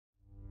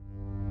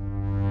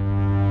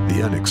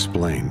The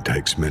unexplained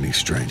takes many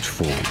strange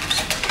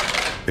forms.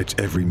 It's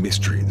every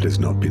mystery that has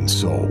not been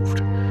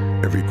solved,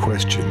 every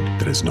question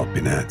that has not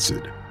been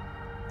answered.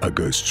 Are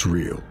ghosts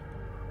real?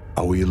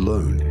 Are we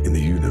alone in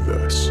the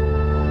universe?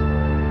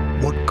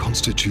 What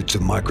constitutes a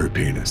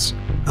micropenis?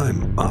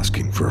 I'm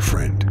asking for a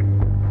friend.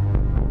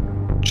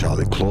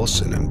 Charlie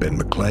Clausen and Ben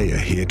McClay are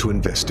here to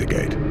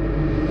investigate.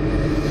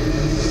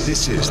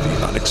 This is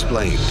The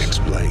Unexplained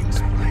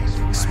Explained.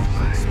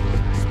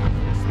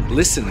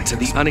 Listen to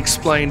The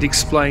Unexplained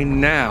Explained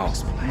now,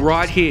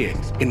 right here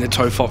in the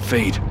Tofop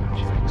feed.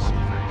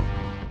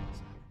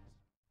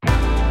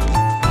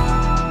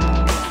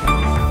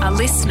 A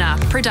listener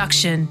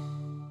production.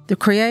 The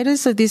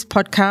creators of this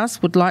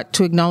podcast would like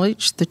to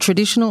acknowledge the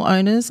traditional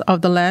owners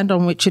of the land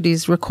on which it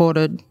is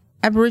recorded.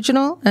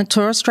 Aboriginal and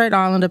Torres Strait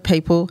Islander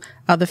people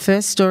are the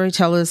first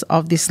storytellers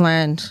of this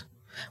land.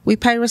 We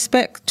pay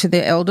respect to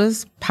their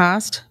elders,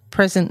 past,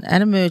 present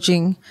and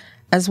emerging,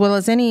 as well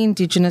as any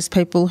Indigenous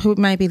people who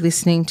may be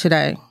listening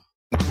today.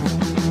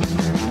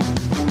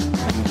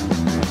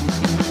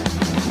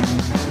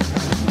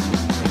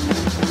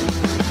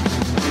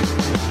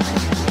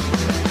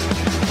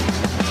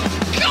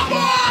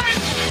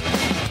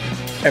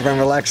 Everyone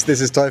relax,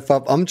 this is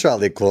Tofop. I'm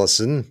Charlie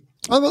Clausen.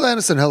 I'm Will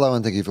Anderson. Hello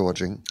and thank you for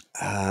watching.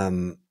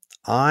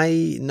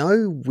 I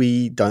know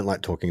we don't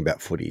like talking about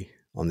footy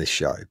on this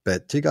show,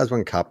 but Two Guys,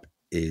 One Cup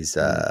is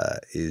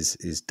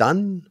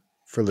done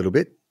for a little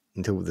bit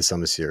until the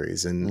summer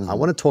series. And I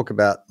want to talk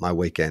about my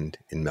weekend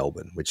in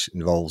Melbourne, which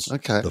involves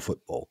the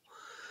football.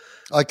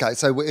 Okay,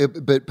 so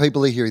but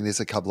people are hearing this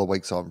a couple of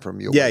weeks on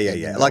from your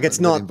yeah. Like it's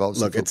not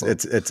look,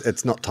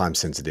 it's not time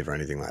sensitive or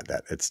anything like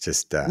that. It's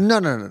just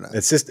no.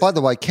 It's just. By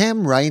the way,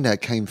 Cam Rayner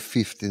came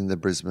 5th in the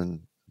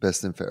Brisbane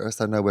Best and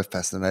Fairest. I know we're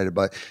fascinated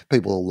by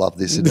people will love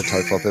this in the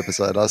Tofop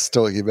episode. Us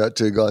talking about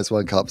Two Guys,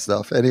 One Cup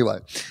stuff. Anyway,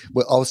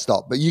 well, I'll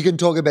stop. But you can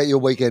talk about your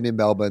weekend in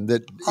Melbourne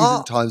that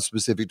isn't time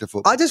specific to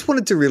football. I just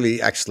wanted to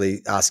really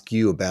actually ask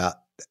you about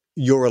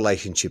your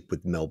relationship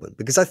with Melbourne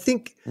because I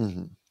think.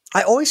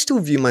 I always still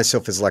view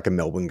myself as like a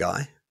Melbourne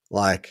guy.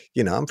 Like,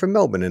 you know, I'm from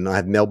Melbourne and I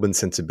have Melbourne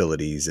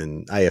sensibilities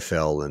and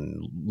AFL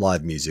and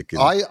live music.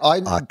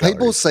 And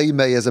people see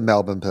me as a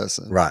Melbourne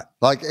person. Right.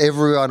 Like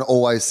everyone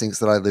always thinks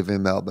that I live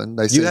in Melbourne.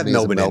 They see you have me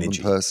Melbourne as a Melbourne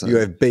energy. person. You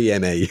have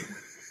BME.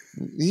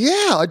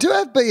 Yeah, I do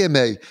have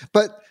BME.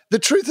 But the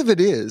truth of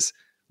it is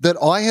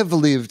that I have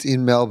lived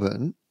in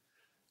Melbourne.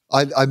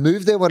 I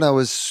moved there when I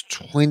was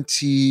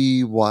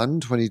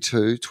 21,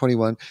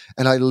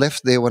 and I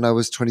left there when I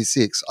was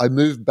 26. I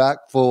moved back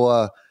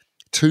for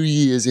 2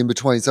 years in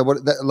between. So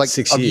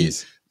 6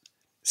 years.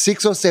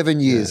 6 or 7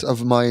 years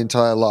of my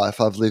entire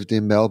life I've lived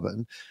in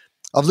Melbourne.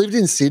 I've lived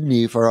in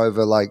Sydney for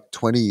over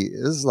 20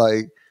 years.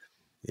 I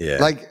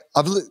lived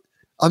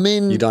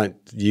in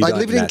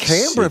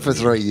Canberra for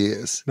 3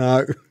 years.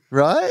 No.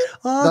 Right?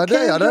 Oh, I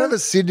don't have a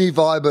Sydney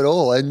vibe at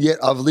all. And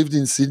yet I've lived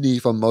in Sydney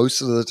for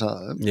most of the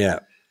time. Yeah.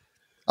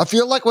 I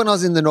feel like when I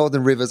was in the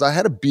Northern Rivers, I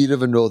had a bit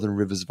of a Northern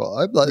Rivers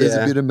vibe. Like there's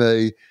a bit of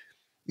me,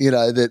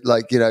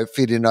 that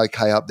fit in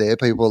okay up there.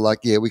 People are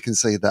like, yeah, we can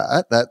see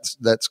that.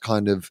 That's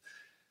kind of,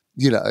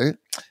 but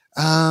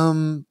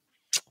I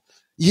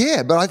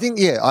think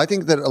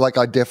that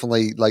I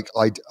definitely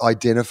I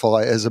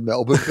identify as a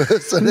Melbourne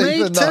person,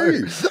 even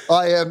though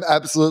I am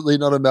absolutely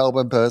not a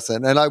Melbourne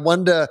person. And I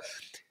wonder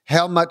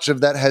how much of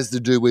that has to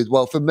do with,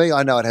 well, for me,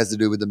 I know it has to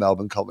do with the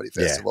Melbourne Comedy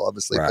Festival.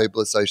 Obviously,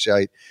 people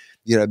associate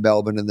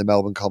Melbourne and the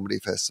Melbourne Comedy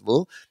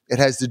Festival. It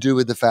has to do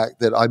with the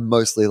fact that I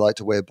mostly like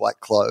to wear black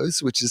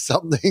clothes, which is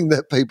something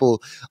that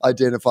people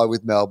identify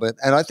with Melbourne.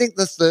 And I think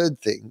the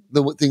third thing,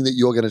 the thing that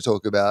you're going to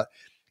talk about,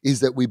 is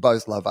that we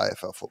both love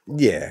AFL football.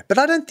 Yeah, but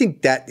I don't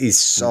think that is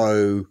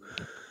so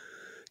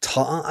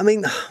I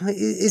mean,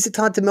 is it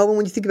tied to Melbourne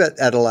when you think about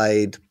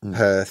Adelaide,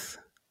 Perth?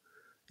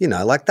 They're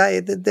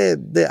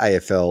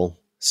AFL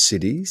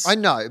cities. I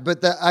know, but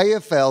the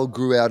AFL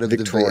grew out of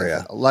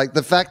Victoria. The VFL. Like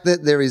the fact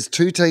that there is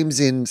 2 teams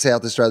in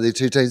South Australia,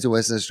 2 teams in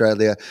Western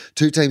Australia,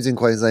 2 teams in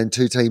Queensland,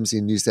 2 teams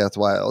in New South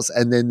Wales,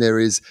 and then there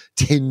is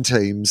 10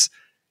 teams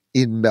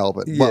in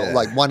Melbourne. Yeah.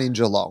 Well, 1 in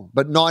Geelong,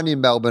 but 9 in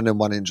Melbourne and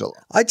 1 in Geelong.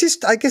 I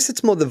guess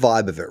it's more the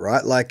vibe of it,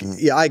 right?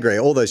 I agree.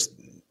 All those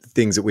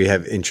things that we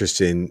have interest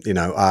in,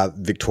 are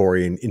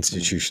Victorian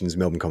institutions,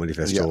 Melbourne Comedy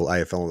Festival,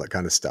 AFL, all that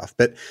kind of stuff.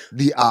 But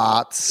the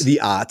arts.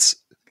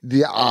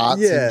 In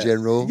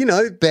general,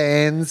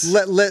 bands.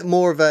 Let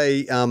more of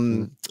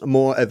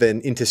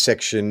an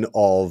intersection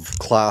of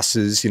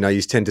classes.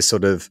 You tend to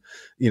sort of,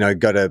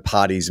 go to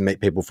parties and meet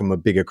people from a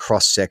bigger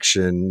cross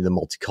section, the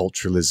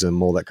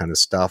multiculturalism, all that kind of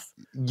stuff.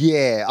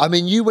 Yeah, I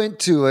mean, you went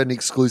to an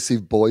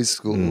exclusive boys'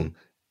 school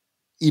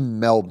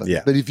in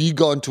Melbourne, but if you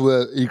gone to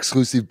an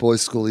exclusive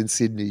boys' school in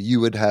Sydney, you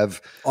would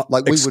have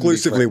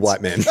exclusively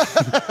white men.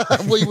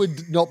 We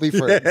would not be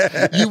friends.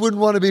 You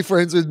wouldn't want to be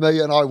friends with me,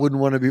 and I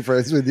wouldn't want to be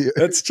friends with you.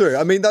 That's true.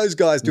 I mean, those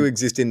guys do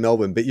exist in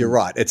Melbourne, but you're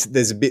right.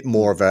 There's a bit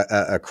more of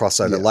a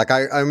crossover.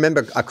 Yeah. I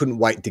remember I couldn't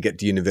wait to get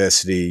to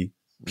university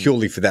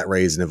purely for that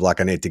reason of I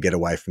need to get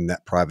away from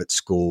that private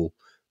school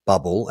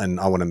bubble, and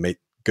I want to meet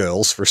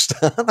girls for a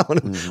start. I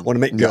want to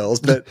meet girls,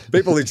 but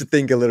people who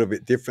think a little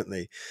bit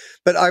differently.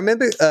 But I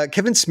remember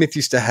Kevin Smith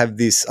used to have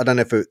this, I don't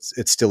know if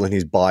it's still in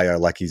his bio,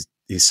 like his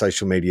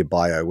social media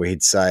bio, where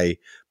he'd say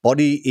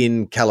body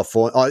in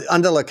California,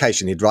 under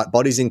location, he'd write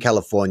bodies in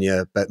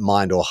California, but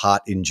mind or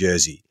heart in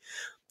Jersey.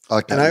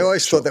 Okay, and I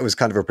always thought that was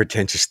kind of a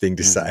pretentious thing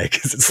to say,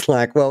 because it's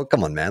like, well,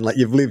 come on, man. Like,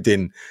 you've lived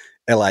in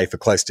LA for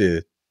close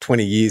to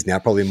 20 years now,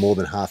 probably more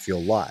than half your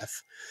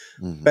life.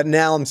 But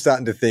now I'm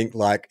starting to think,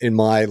 like, in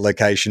my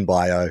location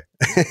bio,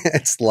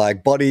 it's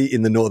like body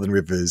in the Northern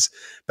Rivers,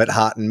 but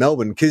heart in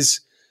Melbourne,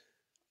 because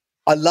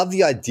I love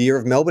the idea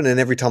of Melbourne, and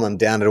every time I'm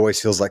down, it always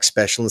feels like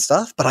special and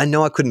stuff, but I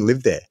know I couldn't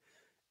live there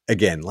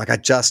again. Like, I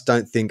just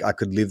don't think I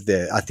could live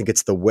there. I think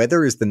it's the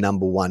weather is the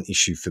number one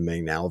issue for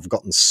me now. I've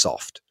gotten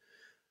soft.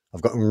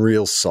 I've gotten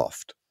real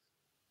soft.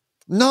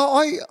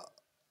 No,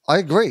 I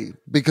agree,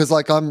 because,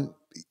 like, I'm,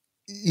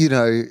 you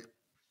know,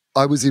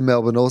 I was in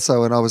Melbourne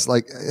also, and I was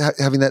like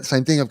having that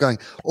same thing of going,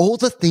 all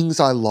the things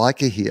I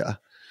like are here,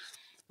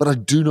 but I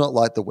do not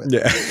like the weather.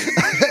 Yeah.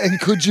 And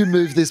could you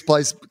move this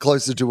place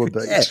closer to a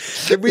beach? Yeah.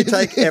 Could we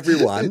take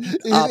everyone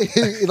up?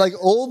 Like,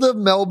 all the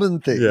Melbourne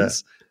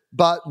things,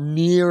 but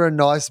near a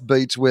nice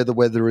beach where the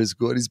weather is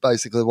good is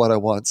basically what I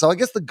want. So I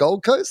guess the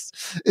Gold Coast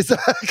is,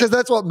 because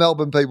that's what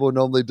Melbourne people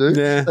normally do.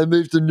 Yeah. They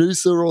move to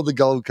Noosa or the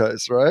Gold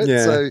Coast, right?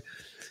 Yeah. So,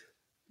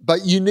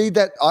 but you need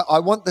that. I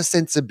want the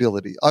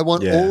sensibility. I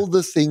want all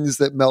the things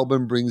that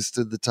Melbourne brings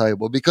to the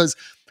table, because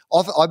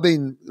I've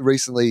been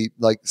recently,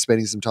 like,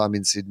 spending some time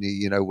in Sydney,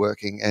 you know,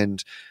 working,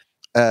 and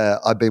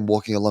I've been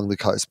walking along the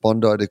coast,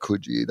 Bondi to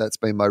Coogee. That's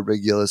been my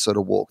regular sort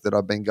of walk that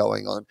I've been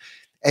going on.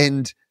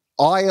 And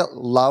I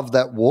love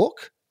that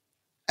walk,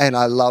 and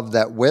I love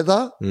that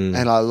weather,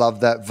 and I love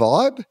that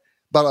vibe.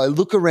 But I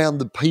look around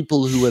the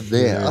people who are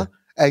there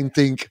and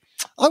think,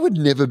 I would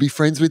never be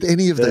friends with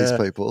any of these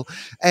people.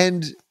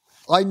 And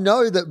I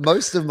know that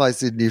most of my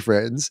Sydney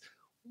friends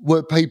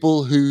were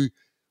people who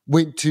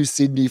went to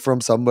Sydney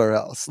from somewhere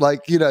else.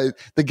 Like, you know,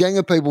 the gang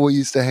of people we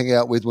used to hang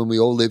out with when we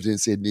all lived in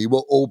Sydney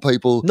were all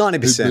people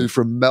 90% who moved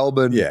from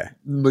Melbourne,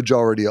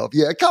 majority of.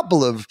 Yeah, a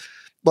couple of,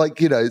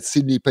 like, you know,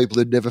 Sydney people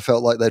who never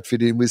felt like they'd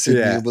fit in with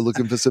Sydney and were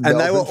looking for some And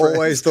Melbourne they were friends.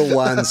 always the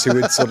ones who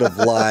would sort of,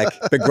 like,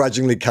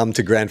 begrudgingly come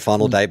to grand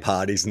final day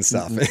parties and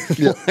stuff,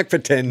 like,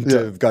 pretend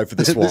to go for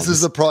the Swans. This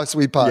is the price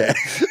we pay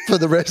for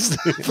the rest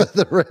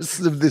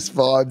of this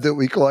vibe that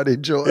we quite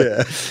enjoy.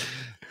 Yeah.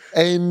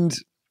 And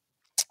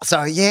so,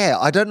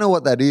 I don't know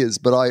what that is,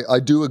 but I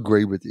do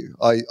agree with you.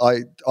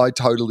 I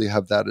totally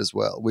have that as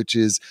well, which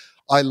is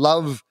I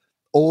love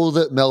all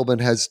that Melbourne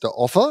has to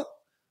offer.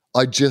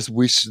 I just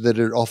wish that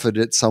it offered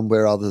it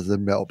somewhere other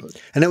than Melbourne.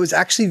 And it was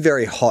actually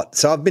very hot.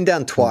 So I've been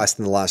down twice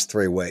in the last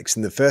 3 weeks.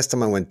 And the first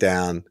time I went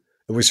down,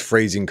 it was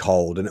freezing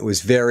cold, and it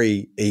was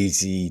very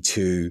easy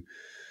to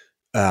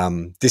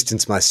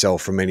distance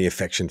myself from any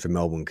affection for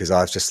Melbourne, because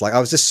I was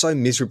just so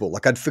miserable.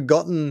 Like, I'd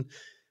forgotten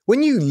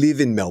when you live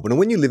in Melbourne, or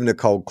when you live in a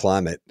cold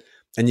climate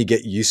and you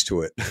get used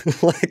to it,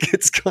 like,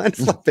 it's kind of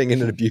like being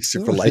in an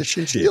abusive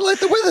relationship. You're like,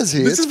 the weather's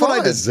here. This is what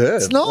I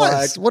deserve. It's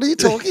nice. Like, what are you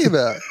talking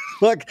about?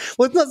 Like,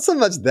 well, it's not so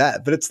much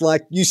that, but it's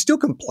like you still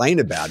complain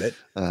about it,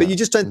 but you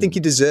just don't think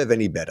you deserve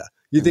any better.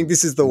 You think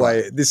this is the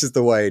way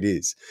it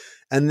is.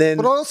 And then,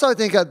 but I also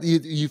think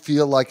you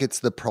feel like it's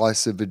the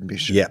price of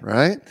admission,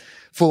 right?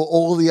 For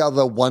all the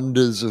other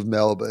wonders of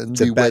Melbourne,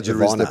 the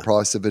weather is the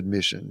price of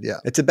admission. Yeah.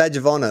 It's a badge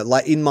of honor.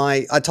 Like,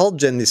 I told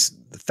Jen this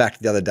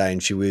fact the other day,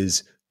 and she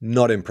was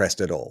not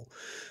impressed at all.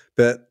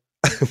 But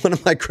one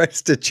of my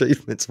greatest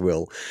achievements,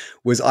 Will,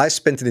 was I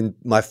spent it in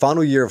my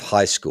final year of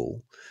high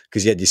school,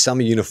 because you had your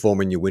summer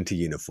uniform and your winter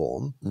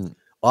uniform.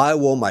 I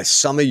wore my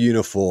summer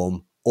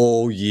uniform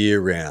all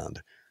year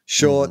round.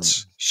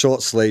 Shorts,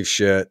 short sleeve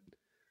shirt,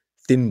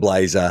 thin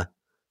blazer,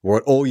 wore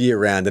it all year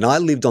round. And I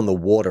lived on the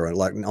water,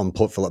 like on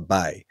Port Phillip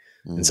Bay.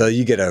 And so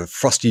you get a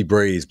frosty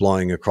breeze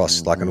blowing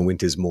across like on a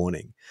winter's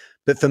morning.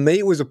 But for me,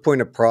 it was a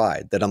point of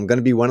pride that I'm going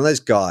to be one of those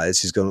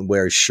guys who's going to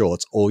wear his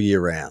shorts all year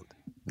round.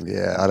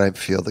 Yeah, I don't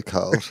feel the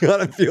cold. I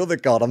don't feel the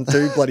cold. I'm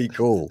too bloody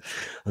cool.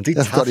 I'm too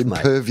tough, I've got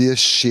impervious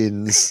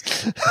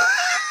shins.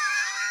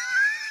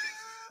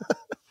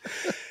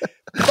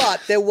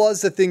 But there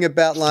was the thing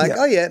about, like,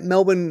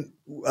 Melbourne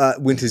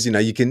winters, you know,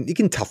 you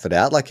can tough it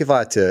out. Like, if I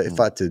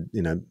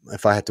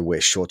had to wear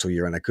shorts all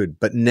year round, I could.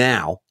 But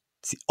now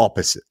it's the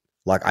opposite.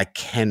 Like, I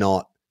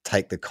cannot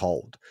take the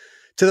cold,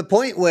 to the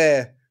point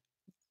where,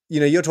 you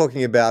know, you're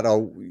talking about,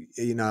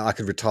 I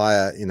could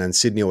retire, in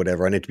Sydney or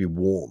whatever. I need to be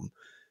warm.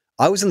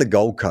 I was in the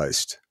Gold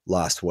Coast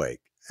last week,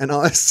 and I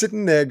was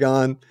sitting there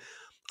going,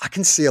 I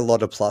can see a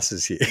lot of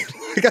pluses here.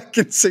 Like, I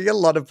can see a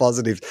lot of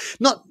positives.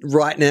 Not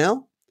right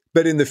now,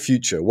 but in the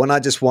future, when I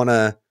just want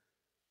to,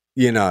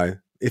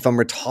 if I'm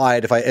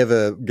retired, if I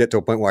ever get to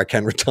a point where I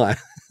can retire,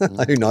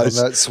 Who knows?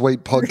 On that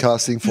sweet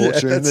podcasting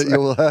fortune that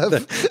you'll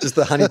have. Just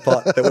the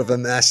honeypot that we've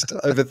amassed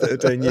over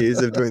 13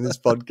 years of doing this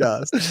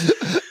podcast.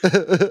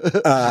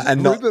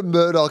 Rupert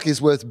Murdoch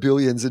is worth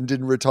billions and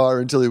didn't retire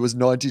until he was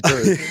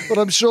 92. But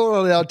I'm sure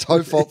on our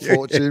TOEFOP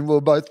fortune,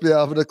 we'll both be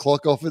able to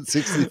clock off at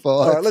 65.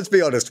 All right, let's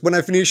be honest. When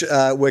I finish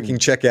working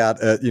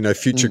checkout at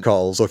Future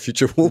Coles or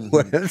Future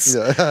Woolworths,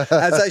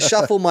 as I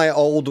shuffle my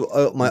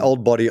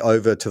old body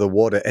over to the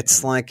water,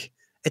 it's like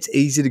it's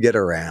easy to get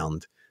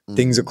around.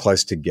 Things are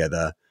close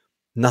together.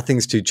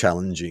 Nothing's too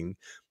challenging.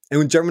 And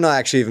when Jeremy and I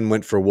actually even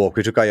went for a walk,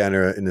 we took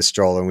Iona in a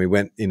stroller and we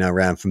went,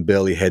 around from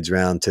Burley Heads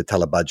round to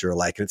Tallabudgera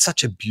Lake. And it's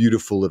such a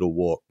beautiful little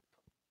walk.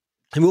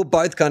 And we were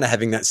both kind of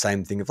having that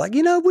same thing of like,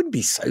 it wouldn't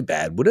be so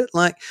bad, would it?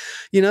 Like,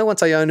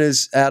 once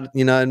Iona's out,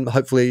 and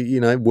hopefully,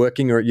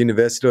 working or at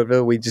university or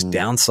whatever, we just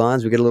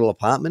downsize, we get a little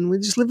apartment, and we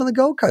just live on the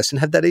Gold Coast and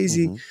have that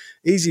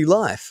easy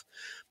life.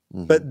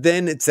 But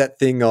then it's that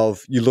thing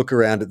of you look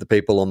around at the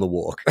people on the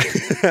walk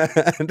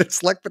and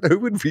it's like, but who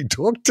would we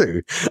talk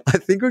to? I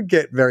think we'd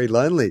get very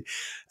lonely.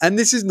 And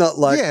this is not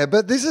like... Yeah,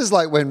 but this is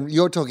like when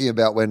you're talking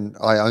about when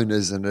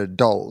Iona's an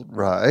adult,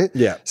 right?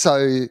 Yeah.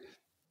 So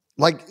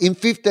like in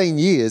 15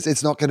 years,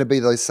 it's not going to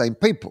be those same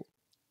people.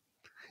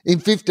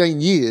 In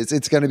 15 years,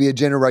 it's going to be a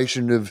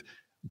generation of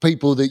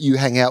people that you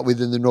hang out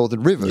with in the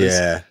Northern Rivers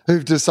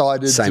who've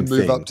decided to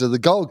move up to the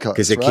Gold Coast.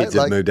 Because their kids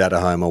have moved out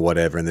of home or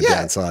whatever and they're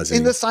downsizing.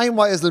 In the same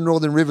way as the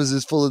Northern Rivers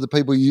is full of the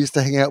people you used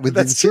to hang out with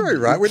in Sydney. That's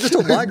true, right? We're just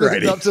all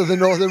migrating. Up to the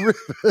Northern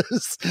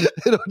Rivers.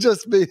 It'll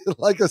just be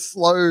like a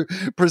slow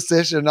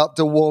procession up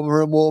to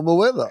warmer and warmer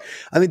weather.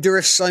 I mean, there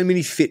are so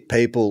many fit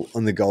people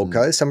on the Gold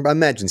Coast. I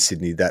imagine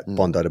Sydney, that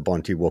Bondi to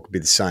Bonty walk would be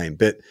the same.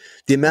 But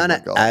the amount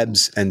of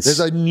abs and... There's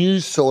a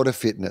new sort of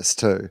fitness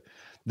too.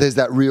 There's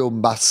that real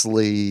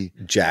muscly,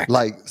 jack,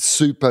 like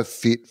super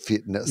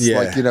fitness,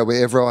 like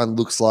where everyone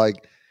looks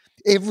like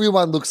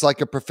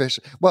a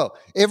professional. Well,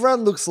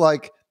 everyone looks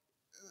like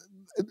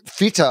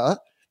fitter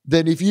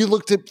than if you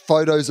looked at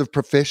photos of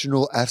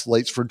professional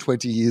athletes from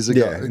 20 years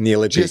ago. Yeah, in the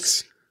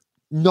Olympics.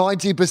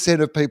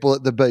 90% of people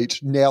at the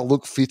beach now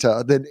look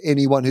fitter than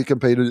anyone who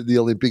competed at the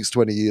Olympics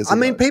 20 years ago. I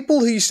mean, people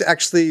who used to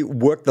actually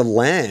work the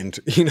land,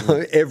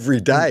 every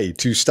day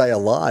to stay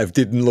alive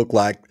didn't look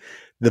like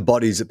the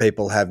bodies that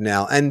people have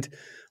now. And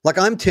like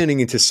I'm turning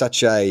into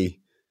such a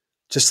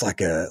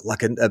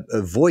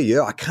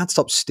voyeur. I can't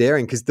stop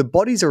staring because the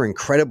bodies are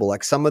incredible.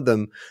 Like some of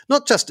them,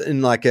 not just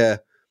in like a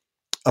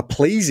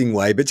pleasing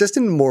way, but just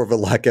in more of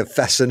a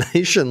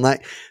fascination.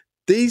 Like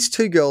these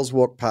two girls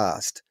walked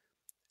past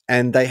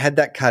and they had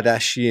that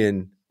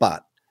Kardashian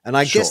butt. And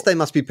I guess they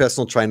must be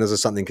personal trainers or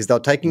something because they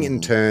were taking it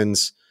in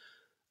turns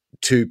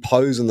to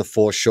pose on the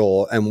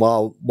foreshore, and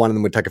while one of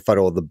them would take a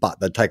photo of the butt,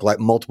 they'd take like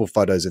multiple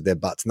photos of their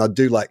butts, and they'd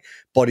do like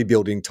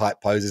bodybuilding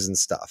type poses and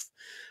stuff.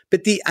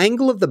 But the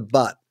angle of the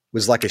butt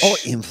was like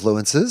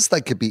influencers.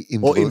 They could be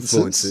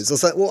influencers. I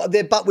was like, well,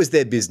 their butt was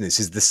their business,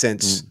 is the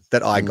sense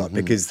that I got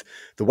because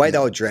the way they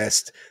were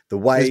dressed, the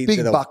way there's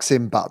big bucks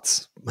in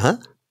butts,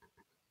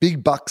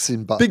 big bucks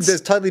in butts.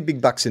 There's totally big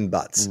bucks in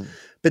butts,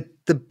 but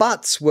the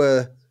butts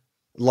were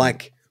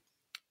like.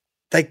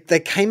 They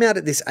came out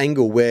at this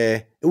angle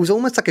where it was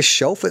almost like a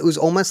shelf. It was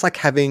almost like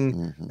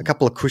having a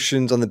couple of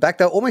cushions on the back.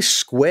 They were almost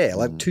square,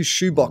 like two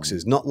shoe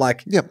boxes, not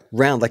like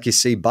round like you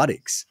see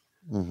buttocks.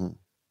 And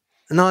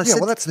I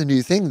said, well, that's the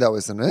new thing though,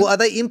 isn't it? Well, are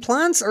they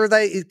implants or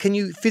can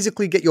you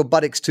physically get your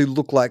buttocks to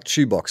look like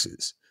shoe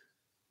boxes?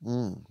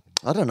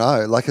 I don't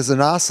know. Like as an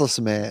arseless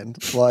man,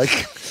 like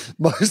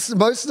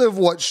most of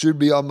what should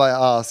be on my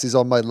ass is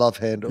on my love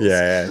handles.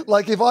 Yeah.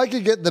 Like if I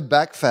could get the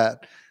back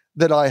fat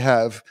that I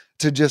have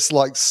to just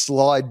like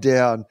slide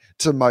down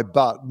to my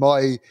butt,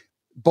 my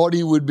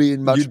body would be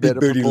in much better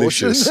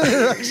proportion than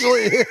it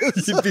actually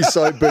is. You'd be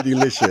so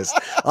bootylicious.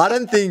 I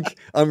don't think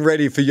I'm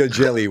ready for your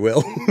jelly,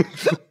 Will.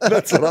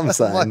 That's what I'm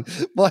saying.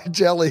 My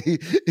jelly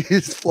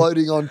is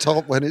floating on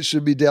top when it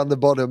should be down the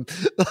bottom.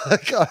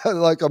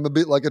 Like I'm a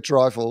bit like a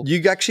trifle.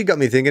 You actually got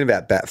me thinking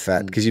about bat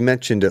fat because you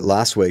mentioned it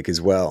last week as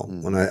well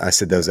when I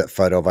said there was that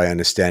photo of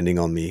Iona standing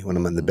on me when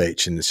I'm on the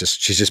beach and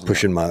she's just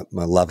pushing my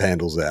love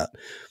handles out.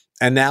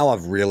 And now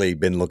I've really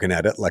been looking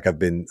at it like I've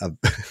been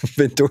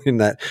doing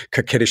that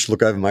coquettish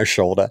look over my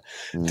shoulder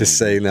to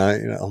see,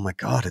 oh my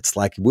God, it's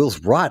like Will's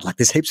right. Like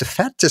there's heaps of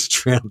fat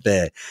just around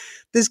there.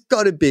 There's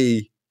got to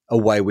be a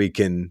way we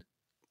can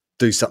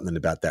do something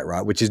about that,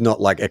 right? Which is not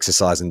like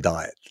exercise and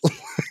diet.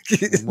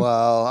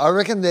 Well, I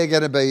reckon they're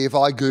going to be, if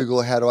I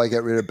Google how do I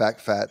get rid of back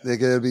fat, there are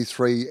going to be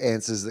 3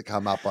 answers that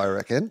come up, I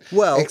reckon.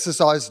 Well,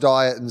 exercise,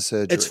 diet, and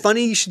surgery. It's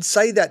funny you should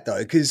say that though,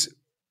 because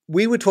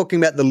we were talking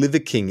about the Liver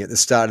King at the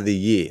start of the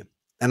year.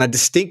 And I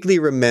distinctly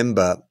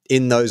remember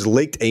in those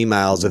leaked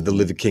emails that the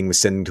Liver King was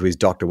sending to his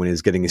doctor when he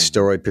was getting his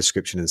steroid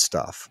prescription and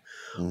stuff,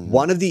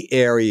 one of the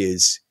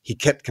areas he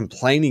kept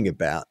complaining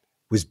about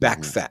was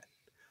back fat.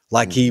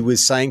 Like he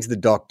was saying to the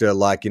doctor,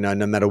 like, no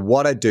matter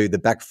what I do, the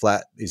back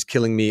fat is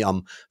killing me.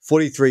 I'm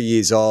 43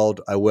 years old.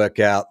 I work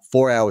out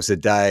 4 hours a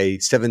day,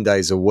 7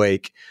 days a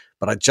week,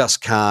 but I just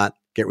can't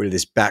get rid of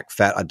this back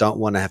fat. I don't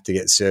want to have to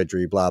get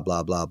surgery, blah,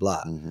 blah, blah,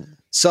 blah.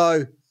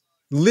 So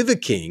Liver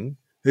King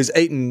who's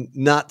eating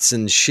nuts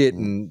and shit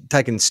and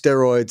taking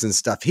steroids and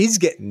stuff, he's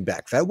getting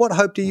back fat. What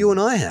hope do you and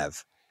I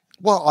have?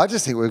 Well, I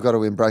just think we've got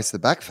to embrace the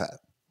back fat.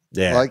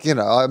 Yeah. Like,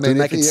 I mean, to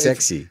make it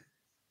sexy.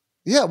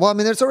 Yeah, well, I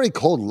mean, it's already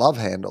called love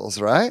handles,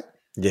 right?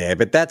 Yeah,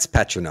 but that's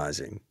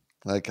patronizing.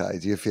 Okay,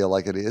 do you feel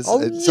like it is?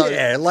 Oh,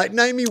 yeah. Like,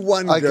 name me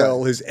one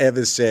girl who's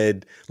ever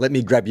said, let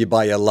me grab you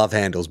by your love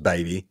handles,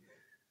 baby.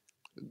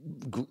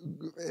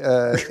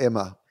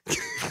 Emma.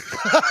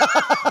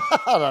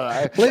 I don't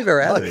know. Leave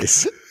her out of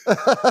this.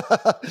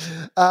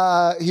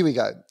 Here we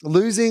go.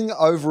 Losing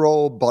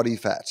overall body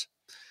fat.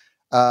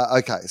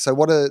 Okay, so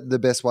what are the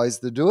best ways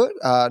to do it?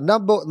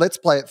 Let's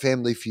play it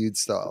Family Feud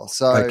style.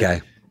 So,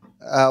 okay.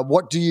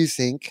 What do you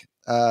think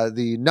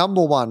the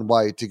number one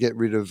way to get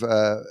rid of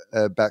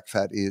back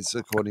fat is,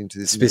 according to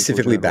this?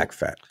 Specifically back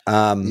fat.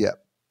 Yeah.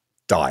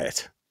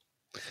 Diet.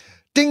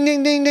 Ding,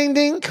 ding, ding, ding,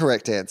 ding.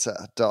 Correct answer.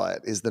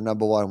 Diet is the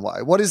number one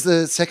way. What is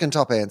the second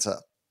top answer?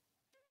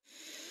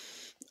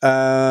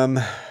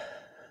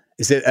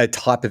 Is it a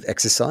type of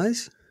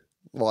exercise?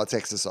 Well, it's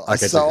exercise.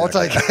 Okay, so I'll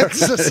take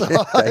exercise.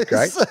 Okay,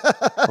 great.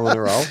 I'm on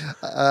a roll.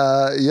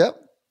 Yep.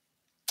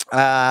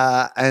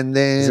 And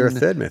then... Is there a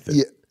third method?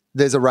 Yeah.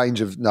 There's a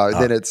range of,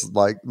 then it's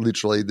like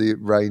literally the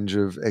range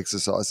of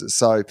exercises.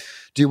 So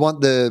do you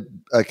want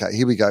okay,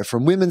 here we go.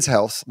 From women's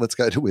health, let's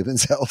go to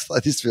women's health.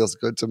 This feels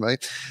good to me.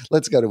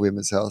 Let's go to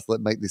women's health.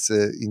 Let's make this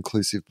an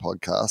inclusive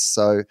podcast.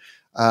 So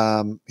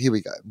here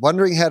we go.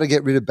 Wondering how to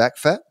get rid of back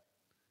fat?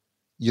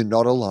 You're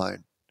not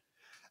alone.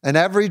 An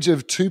average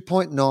of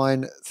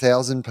 2.9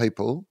 thousand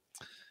people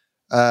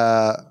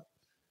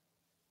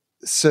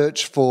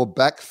search for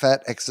back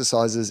fat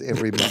exercises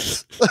every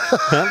month.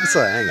 I'm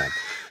sorry, hang on.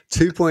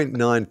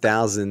 2.9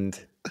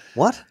 thousand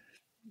what?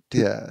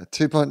 Yeah,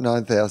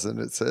 2.9 thousand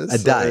it says. A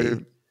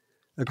day.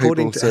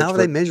 According to, how are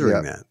they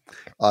measuring that?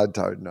 I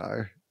don't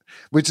know.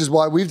 Which is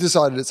why we've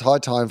decided it's high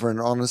time for an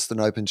honest and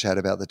open chat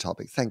about the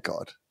topic. Thank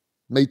God.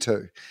 Me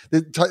too.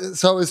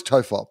 So is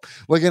TOEFOP.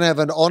 We're going to have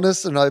an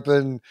honest and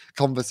open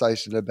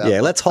conversation about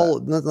Yeah, let's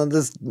hold,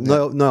 there's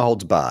no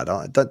holds barred.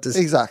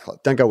 Exactly.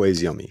 Don't go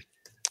easy on me.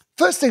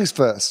 First things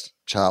first,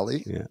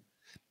 Charlie. Yeah.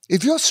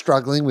 If you're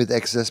struggling with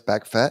excess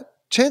back fat,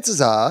 chances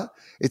are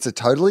it's a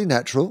totally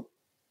natural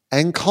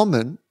and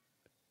common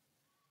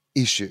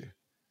issue.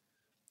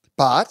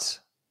 But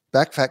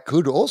back fat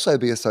could also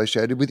be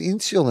associated with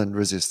insulin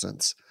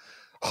resistance,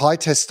 high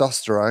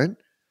testosterone,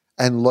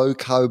 and low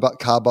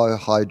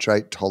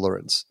carbohydrate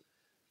tolerance,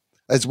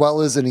 as well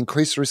as an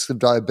increased risk of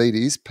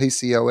diabetes,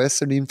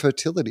 PCOS, and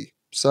infertility.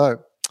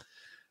 So,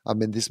 I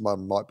mean, this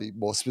one might be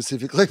more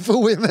specifically for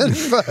women,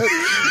 but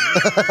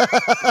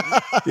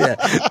yeah,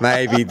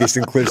 maybe this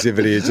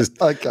inclusivity is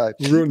just okay.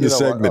 Ruin the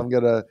segment. I'm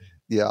gonna,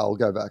 I'll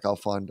go back. I'll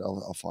find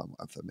one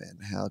for men.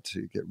 How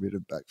to get rid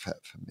of back fat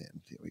for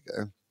men. Here we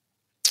go.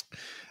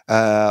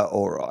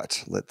 All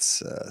right,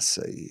 let's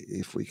see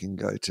if we can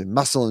go to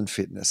muscle and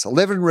fitness.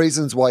 11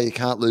 reasons why you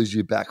can't lose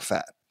your back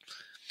fat.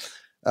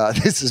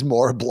 This is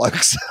more a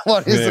bloke's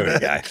one, isn't it?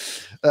 There we go.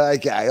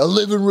 Okay,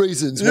 11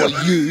 reasons why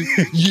you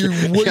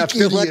weak I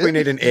feel like we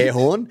need an air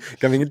horn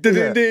coming in.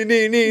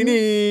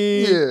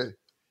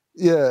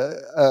 Yeah.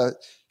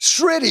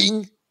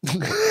 Shredding.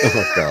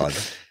 Oh, God.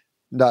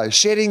 No,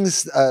 shedding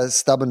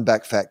stubborn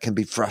back fat can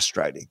be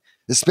frustrating,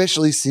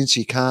 especially since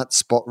you can't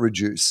spot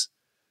reduce,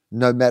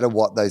 no matter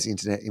what those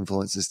internet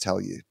influencers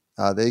tell you.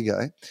 There you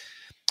go.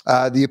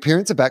 The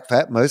appearance of back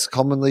fat most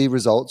commonly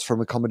results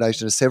from a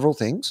combination of several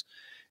things,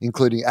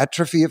 including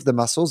atrophy of the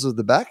muscles of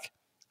the back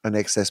and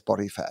excess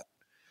body fat.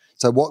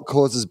 So what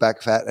causes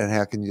back fat and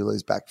how can you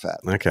lose back fat?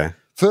 Okay.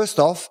 First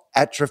off,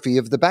 atrophy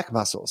of the back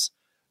muscles.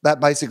 That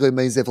basically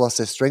means they've lost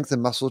their strength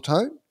and muscle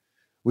tone,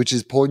 which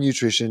is poor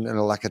nutrition and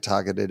a lack of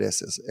targeted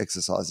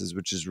exercises,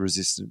 which is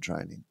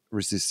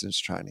resistance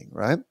training,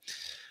 right?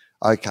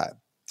 Okay.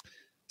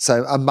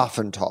 So a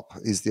muffin top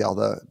is the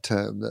other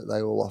term that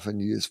they will often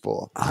use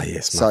for. Ah,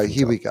 yes. So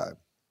here we go.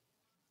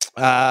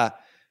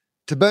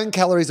 To burn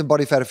calories and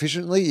body fat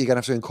efficiently, you're going to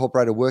have to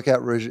incorporate a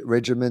workout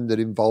regimen that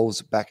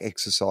involves back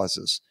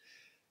exercises.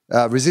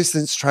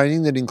 Resistance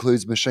training that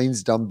includes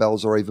machines,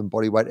 dumbbells, or even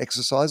bodyweight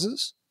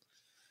exercises.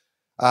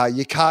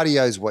 Your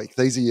cardio's weak.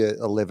 These are your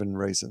 11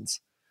 reasons.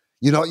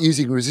 You're not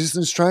using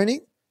resistance training,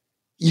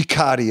 your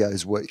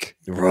cardio's weak.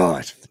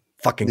 Right.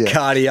 Fucking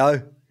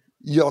cardio.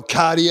 Your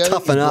cardio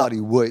Toughen is up.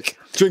 bloody weak.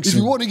 If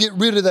you want to get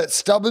rid of that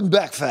stubborn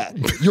back fat,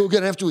 you're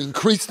going to have to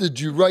increase the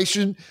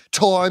duration,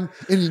 time,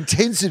 and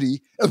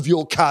intensity of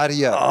your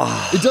cardio.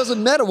 It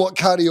doesn't matter what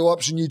cardio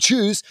option you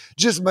choose,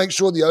 just make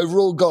sure the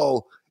overall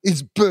goal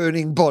is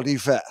burning body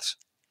fat.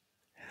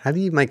 How do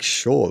you make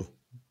sure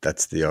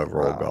that's the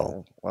overall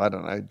goal? I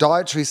don't know.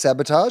 Dietary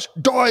sabotage.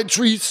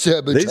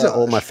 These are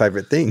all my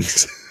favorite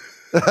things.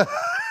 I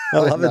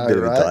love a bit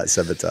of diet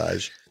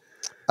sabotage.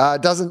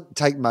 It doesn't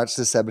take much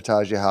to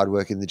sabotage your hard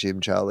work in the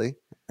gym, Charlie.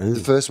 The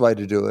first way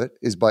to do it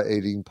is by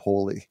eating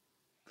poorly.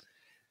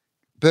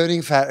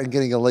 Burning fat and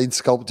getting a lean,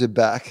 sculpted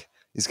back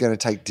is going to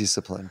take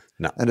discipline.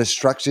 No. And a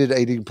structured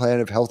eating plan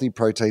of healthy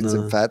proteins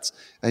and fats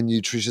and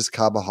nutritious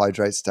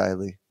carbohydrates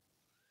daily.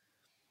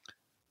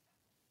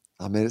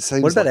 I mean, it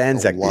seems What about like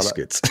Anzac a lot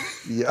biscuits?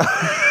 Yeah.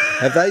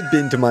 Have they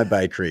been to my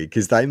bakery?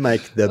 Because they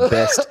make the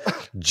best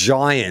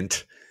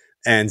giant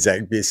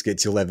Anzac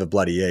biscuits you'll ever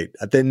bloody eat.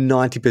 They're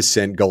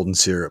 90% golden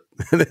syrup.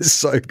 They're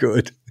so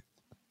good.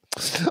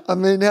 I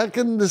mean, how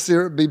can the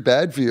syrup be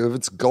bad for you if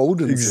it's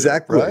golden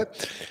Exactly. syrup,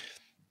 right?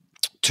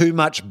 Too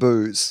much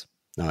booze.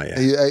 Oh,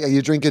 yeah. Are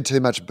you drinking too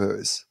much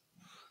booze?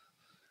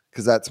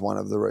 Because that's one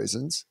of the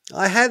reasons.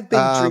 I have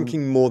been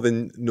drinking more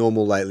than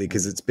normal lately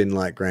because it's been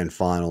like grand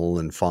final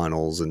and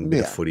finals and a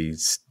bit of footy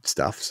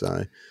stuff.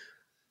 So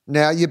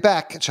now your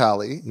back,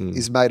 Charlie,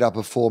 is made up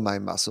of 4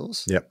 main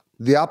muscles. Yep.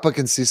 The upper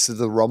consists of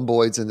the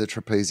rhomboids and the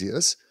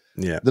trapezius.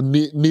 Yeah. The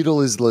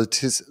middle is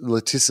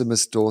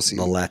latissimus dorsi.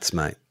 The lats,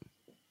 mate.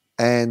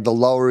 And the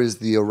lower is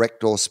the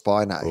erector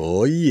spinae.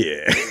 Oh,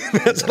 yeah.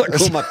 That's what I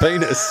call my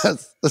penis. So,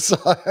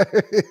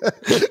 The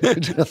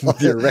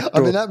erector. I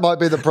mean, that might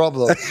be the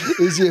problem.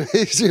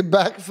 Is your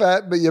back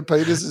fat, but your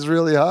penis is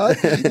really hard?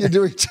 You're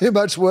doing too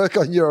much work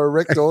on your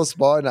erector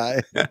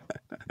spinae.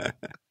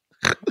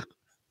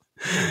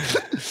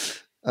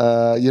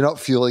 You're not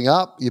fueling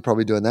up. You're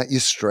probably doing that.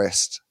 You're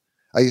stressed.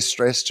 Are you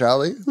stressed,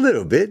 Charlie? A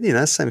little bit,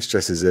 same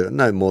stress as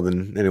no more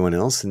than anyone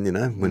else. And,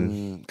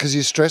 when. Because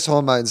your stress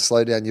hormones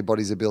slow down your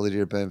body's ability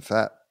to burn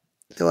fat.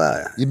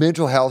 Well, Your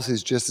mental health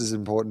is just as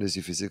important as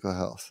your physical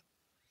health.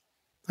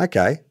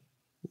 okay.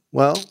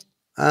 Well,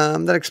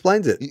 that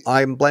explains it.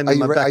 I'm blaming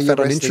my back fat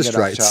on interest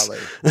rates. Charlie?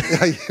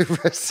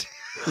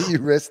 Are you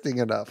resting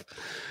enough?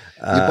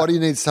 Your body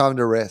needs time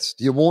to rest.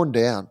 You're worn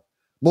down.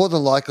 More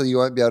than likely, you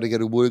won't be able to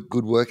get a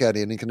good workout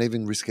in and can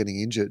even risk getting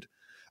injured.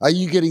 Are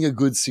you getting a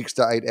good 6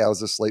 to 8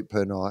 hours of sleep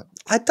per night?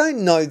 I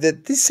don't know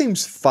that this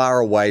seems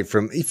far away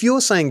from, if you're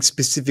saying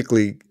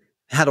specifically,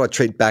 how do I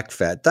treat back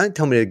fat? Don't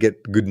tell me to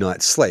get a good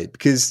night's sleep,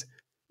 because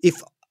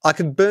if I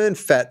could burn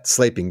fat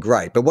sleeping,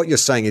 great. But what you're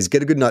saying is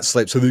get a good night's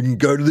sleep so that you can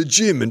go to the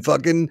gym and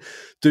fucking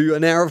do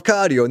an hour of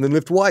cardio and then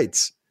lift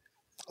weights.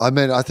 I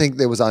mean, I think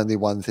there was only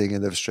one thing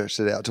and they've stretched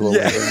it out to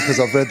 11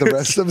 because I've read the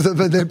rest of them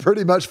and they're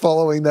pretty much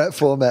following that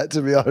format,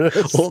 to be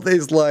honest. All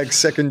these like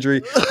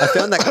secondary. I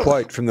found that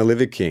quote from the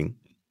Liver King.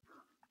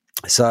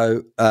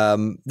 So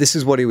this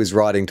is what he was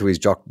writing to his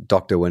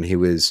doctor when he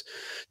was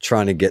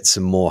trying to get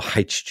some more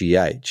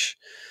HGH.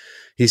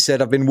 He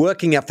said, I've been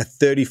working out for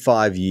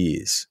 35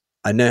 years.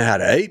 I know how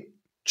to eat,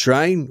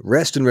 train,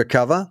 rest and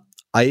recover.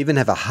 I even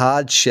have a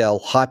hard shell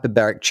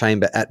hyperbaric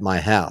chamber at my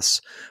house.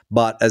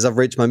 But as I've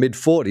reached my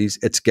mid-40s,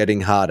 it's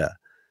getting harder.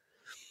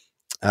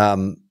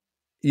 You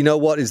know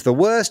what is the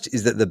worst?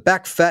 Is that the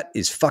back fat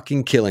is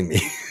fucking killing me.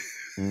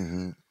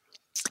 Mm-hmm.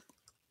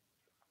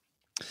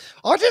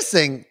 I just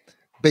think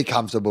be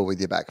comfortable with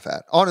your back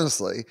fat.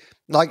 Honestly,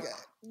 like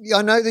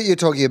I know that you're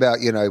talking about,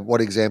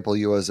 what example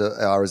you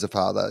are as a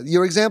father.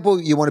 Your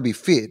example, you want to be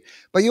fit,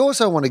 but you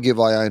also want to give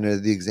Iona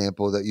the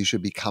example that you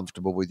should be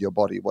comfortable with your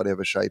body,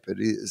 whatever shape it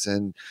is,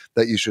 and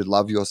that you should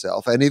love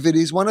yourself. And if it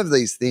is one of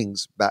these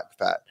things, back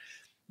fat,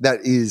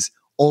 that is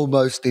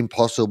almost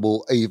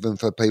impossible even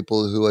for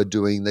people who are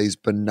doing these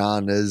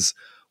bananas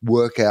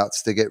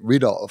workouts to get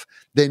rid of,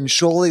 then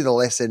surely the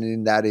lesson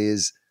in that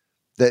is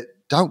that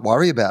don't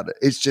worry about it.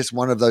 It's just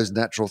one of those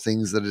natural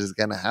things that is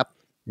going to happen.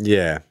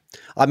 Yeah.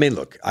 I mean,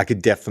 look, I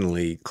could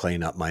definitely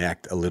clean up my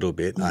act a little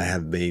bit. I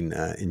have been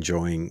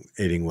enjoying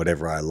eating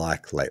whatever I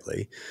like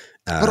lately.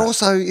 But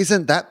also,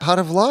 isn't that part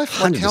of life?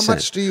 Like, 100%. how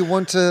much do you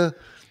want to...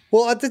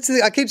 Well, I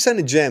keep saying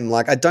to Jem,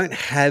 like, I don't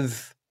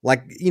have...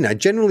 Like,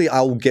 generally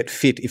I will get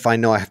fit if I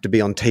know I have to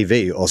be on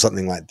TV or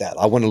something like that.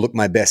 I want to look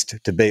my best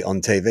to be on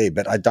TV,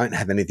 but I don't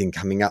have anything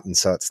coming up. And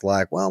so it's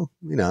like, well,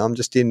 I'm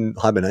just in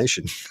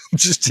hibernation.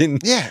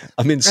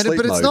 I'm in sleep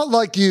But it's mode. not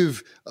like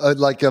you've,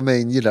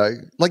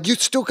 you're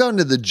still going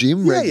to the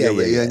gym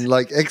regularly and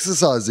like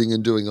exercising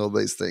and doing all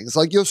these things.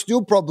 Like you're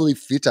still probably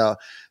fitter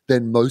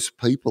than most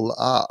people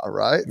are,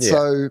 right? Yeah.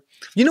 So,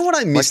 you know what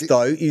I miss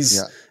though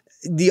is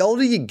the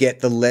older you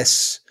get, the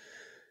less...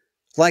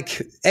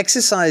 Like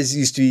exercise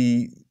used to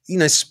be,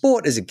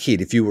 sport as a kid,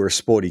 if you were a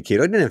sporty kid,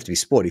 or it didn't have to be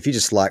sporty, if you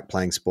just liked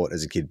playing sport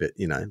as a kid, but,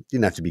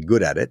 didn't have to be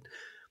good at it.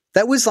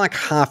 That was like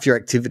half your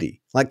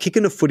activity, like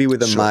kicking a footy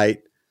with a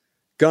mate,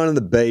 going to the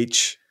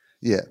beach.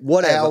 Yeah.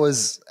 Whatever.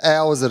 Hours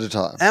at a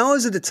time.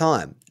 Hours at a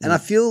time. And I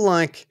feel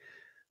like,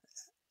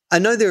 I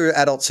know there are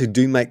adults who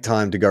do make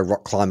time to go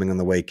rock climbing on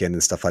the weekend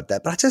and stuff like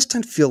that, but I just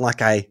don't feel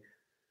like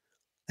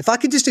if I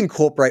could just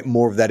incorporate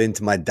more of that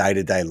into my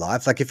day-to-day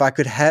life, like if I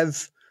could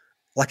have...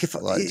 Just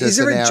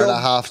an hour and a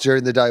half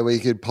during the day where you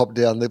could pop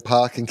down the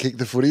park and kick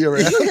the footy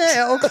around?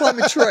 Yeah, or climb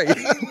a tree.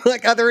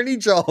 Like, are there any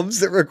jobs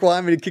that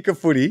require me to kick a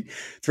footy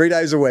 3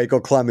 days a week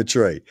or climb a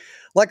tree?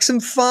 Like some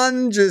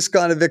fun, just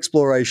kind of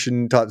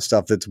exploration type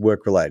stuff that's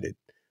work-related.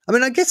 I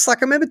mean, I guess, I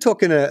remember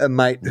talking to a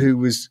mate who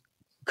was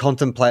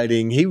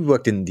contemplating, he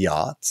worked in the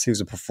arts, he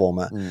was a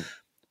performer,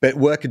 but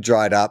work had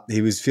dried up.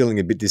 He was feeling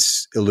a bit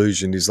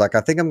disillusioned. He's like, I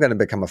think I'm going to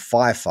become a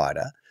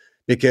firefighter,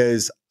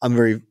 because I'm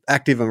very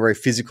active, I'm very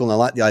physical, and I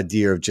like the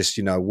idea of just,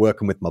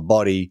 working with my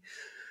body,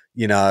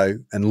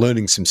 and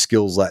learning some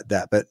skills like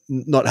that, but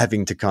not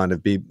having to kind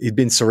of he'd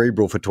been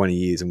cerebral for 20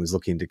 years and was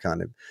looking to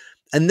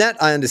and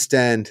that I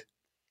understand,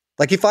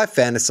 Like if I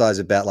fantasize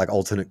about like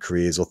alternate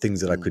careers or things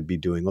that I could be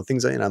doing or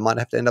things I might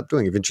have to end up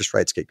doing if interest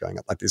rates keep going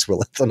up like this.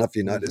 Well, I don't know if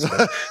you noticed,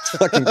 but it's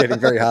fucking getting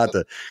very hard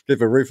to keep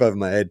a roof over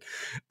my head.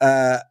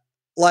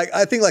 Like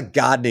I think like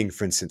gardening,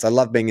 for instance, I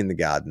love being in the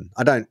garden.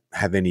 I don't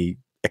have any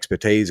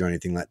expertise or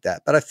anything like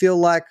that, but I feel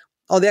like,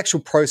 the actual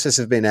process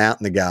of being out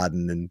in the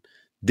garden and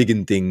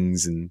digging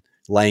things and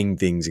laying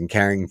things and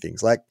carrying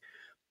things. Like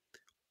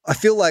I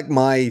feel like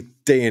my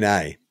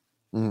DNA,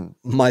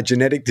 my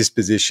genetic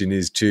disposition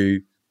is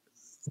to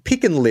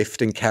pick and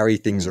lift and carry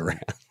things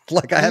around.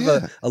 Like I have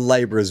a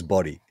laborer's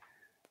body.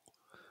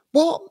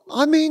 Well,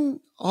 I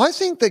mean, I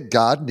think that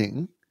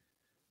gardening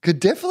could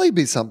definitely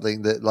be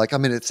something that, like, I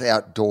mean, it's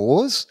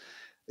outdoors,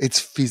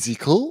 it's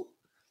physical,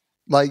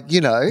 like,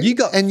 you know.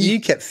 You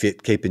kept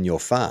fit keeping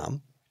your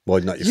farm. Well,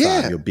 not your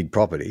farm, your big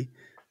property.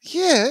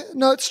 Yeah,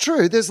 no, it's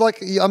true. There's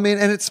like, I mean,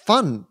 and it's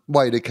fun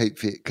way to keep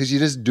fit because you're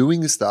just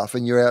doing stuff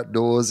and you're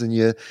outdoors and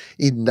you're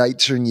in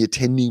nature and you're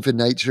tending for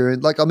nature.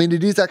 And like, I mean,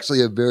 it is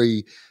actually a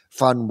very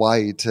fun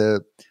way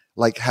to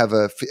like have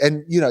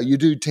and you know, you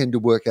do tend to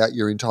work out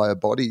your entire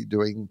body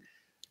doing.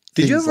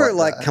 Did you ever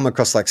like come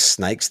across like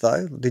snakes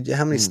though?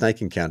 How many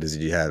snake encounters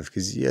did you have?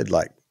 Because you had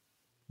like a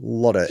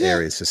lot of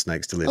areas for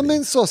snakes to live in. I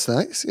mean, saw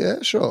snakes,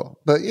 yeah, sure.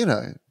 But you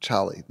know,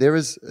 Charlie,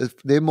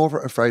 they're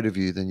more afraid of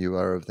you than you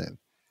are of them.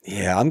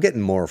 Yeah, I'm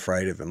getting more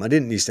afraid of them. I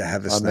didn't used to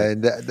have a snake. I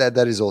mean,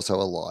 that is also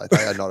a lie.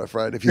 They are not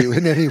afraid of you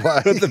in any way.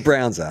 The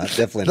Browns are,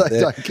 definitely not. They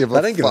don't give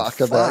a fuck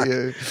about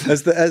you.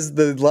 As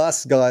the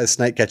last guy,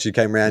 snake catcher,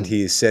 came around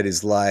here, said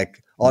is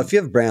like, if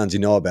you have Browns, you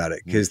know about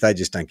it because they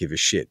just don't give a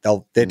shit.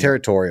 They're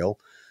territorial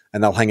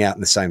and they'll hang out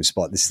in the same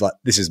spot.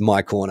 This is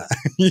my corner.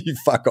 You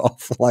fuck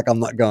off. Like I'm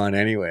not going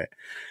anywhere.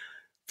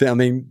 I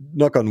mean,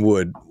 knock on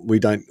wood,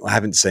 I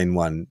haven't seen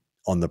one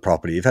on the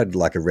property. You've had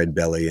like a red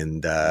belly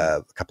and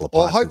a couple of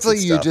pythons. Well, hopefully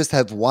you just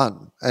have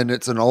one and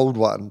it's an old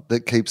one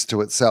that keeps to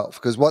itself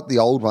because what the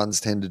old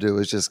ones tend to do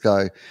is just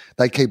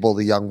they keep all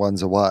the young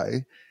ones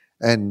away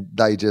and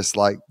they just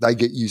like, they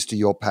get used to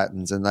your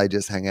patterns and they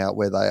just hang out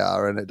where they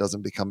are and it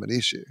doesn't become an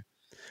issue.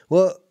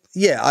 Well,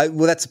 yeah,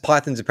 that's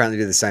pythons apparently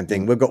do the same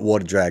thing. We've got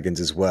water dragons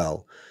as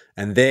well.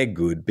 And they're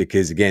good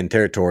because, again,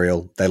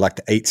 territorial. They like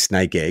to eat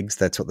snake eggs.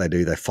 That's what they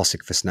do. They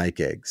fossick for snake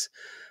eggs.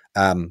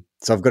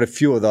 So I've got a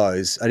few of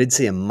those. I did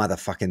see a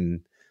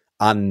motherfucking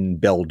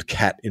unbelled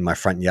cat in my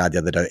front yard the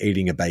other day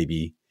eating a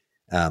baby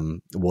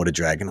water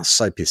dragon. I was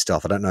so pissed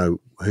off. I don't know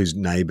whose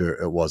neighbour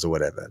it was or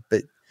whatever.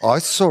 But I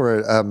saw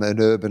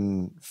an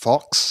urban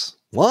fox.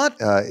 What?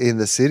 In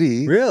the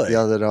city. Really? The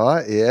other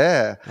night.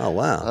 Yeah. Oh,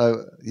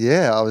 wow.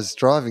 I was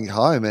driving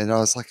home and I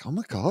was like, oh,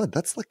 my God,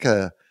 that's like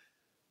a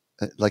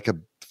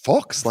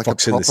fox, like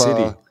fox a proper in the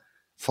city.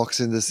 Fox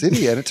in the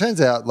city. And it turns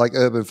out like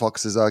urban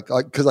foxes are,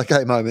 because I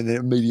came home and then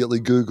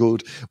immediately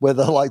Googled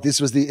whether like this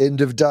was the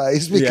end of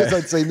days because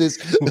I'd seen this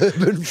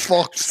urban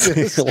fox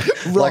just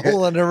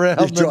rolling around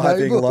the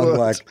driving neighborhood. along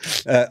like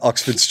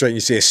Oxford Street and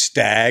you see a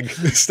stag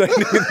standing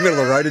in the middle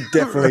of the road. It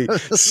definitely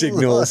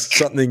signals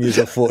something is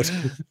afoot.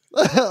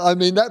 I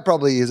mean, that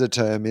probably is a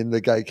term in the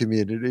gay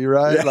community,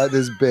 right? Yeah. Like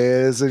there's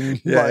bears and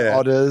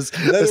otters,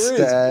 a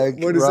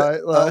stag,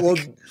 right?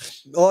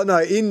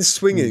 In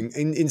swinging,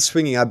 in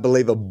swinging, I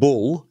believe a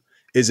bull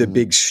is a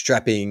big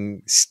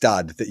strapping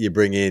stud that you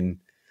bring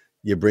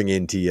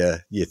into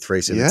your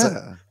threesome. Yeah.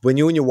 Like when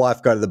you and your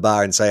wife go to the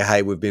bar and say,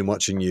 hey, we've been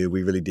watching you,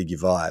 we really dig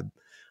your vibe.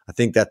 I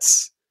think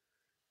it's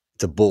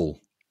a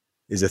bull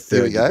is a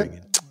third. Here we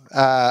go.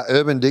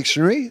 Urban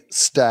Dictionary,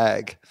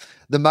 stag.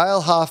 The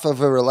male half of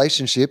a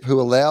relationship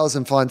who allows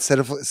and finds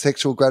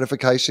sexual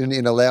gratification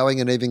in allowing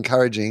and even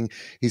encouraging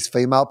his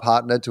female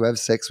partner to have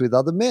sex with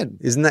other men.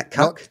 Isn't that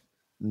cuck?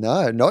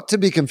 Not to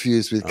be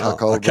confused with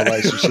cuckold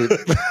relationship.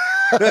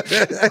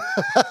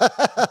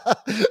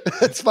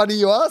 It's funny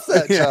you asked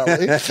that,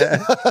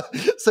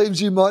 Charlie.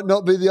 Seems you might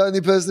not be the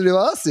only person who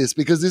asked this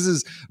because this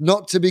is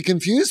not to be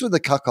confused with a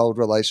cuckold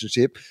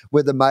relationship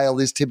where the male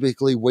is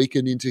typically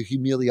weakened into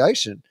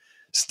humiliation.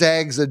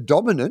 Stags are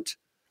dominant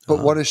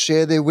but want to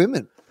share their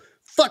women.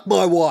 Fuck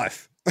my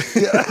wife.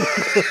 Yeah.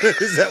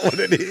 Is that what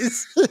it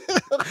is?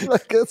 I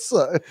guess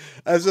so.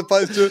 As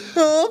opposed to,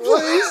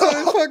 please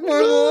don't fuck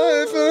my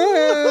wife.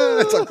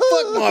 It's like,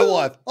 fuck my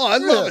wife. Oh, I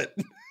love it.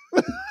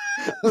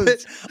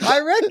 But I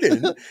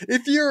reckon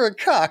if you're a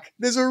cuck,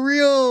 there's a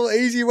real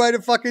easy way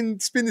to fucking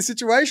spin the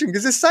situation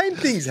because the same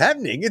thing's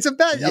happening. It's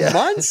about a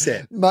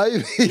mindset.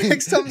 Maybe.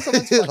 Next time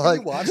someone's fucking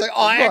your wife, it's like,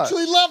 I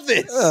actually love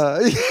this.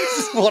 This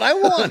is what I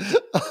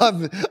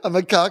want. I'm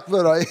a cuck,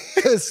 but I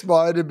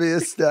aspire to be a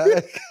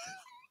stag.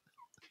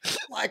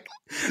 Like,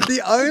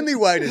 the only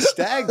way to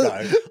stag,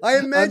 though, I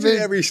imagine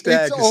every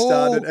stag has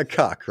started a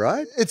cuck,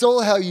 right? It's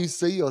all how you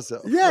see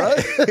yourself, yeah.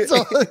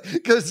 Right?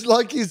 Because,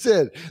 like you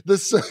said, the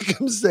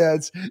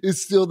circumstance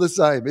is still the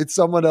same. It's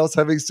someone else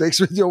having sex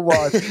with your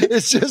wife.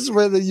 It's just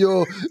whether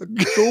you're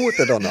cool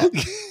with it or not.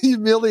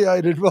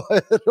 Humiliated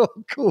by it or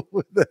cool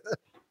with it.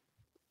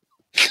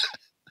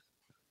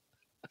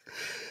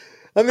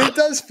 I mean, it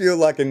does feel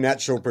like a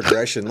natural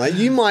progression. Like,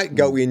 you might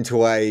go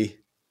into a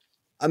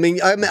I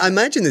mean, I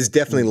imagine there's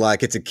definitely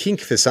like it's a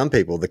kink for some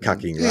people, the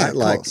cucking, Yeah, right? of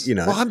Like, course. you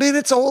know. Well, I mean,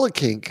 it's all a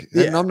kink,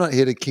 and Yeah. I'm not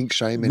here to kink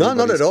shame No, anybody's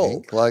not at all.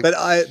 kink. Like, But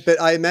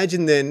I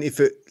imagine then if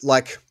it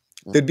like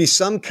there'd be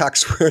some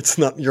cucks where it's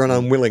not you're an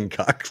unwilling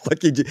cuck,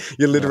 like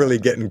you're literally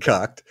getting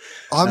cucked.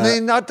 I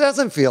mean, that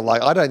doesn't feel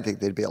like. I don't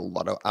think there'd be a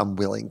lot of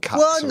unwilling cucks.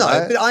 Well, no,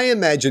 right? but I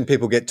imagine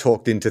people get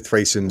talked into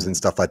threesomes and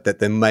stuff like that.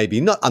 They're maybe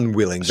not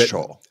unwilling, but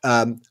Sure.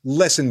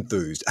 less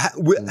enthused.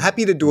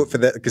 Happy to do it for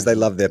that because they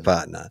love their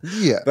partner.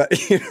 Yeah. But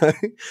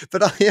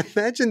but I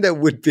imagine there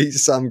would be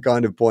some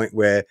kind of point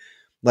where,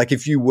 like,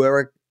 if you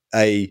were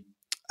a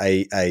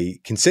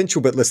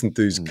consensual but less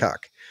enthused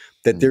cuck,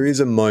 that there is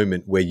a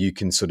moment where you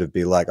can sort of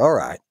be like, all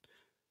right.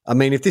 I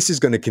mean, if this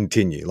is going to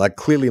continue, like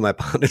clearly my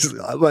partner's,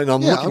 I'm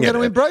looking at I'm going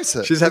to embrace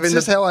it. She's It's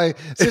just how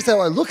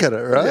I look at it,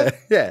 right?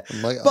 Yeah.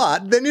 I'm like,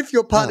 But then if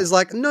your partner's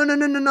like, no,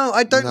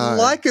 I don't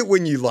like it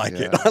when you like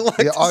it. I like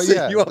to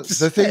see you upset.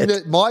 The thing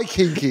that my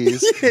kink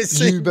is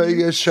you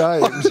being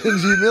ashamed and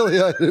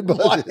humiliated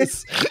by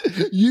this.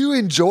 You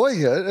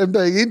enjoying it and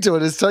being into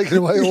it has taken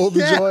away all the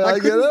joy I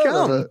get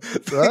out of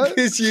it. Right?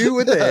 Because you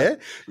were there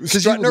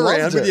strutting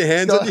around with your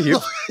hands on your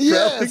hips.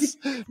 Yes.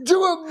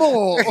 Do it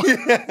more.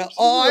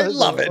 I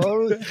love it.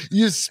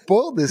 You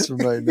spoiled this for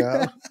me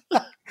now.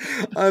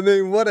 I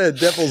mean, what a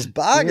devil's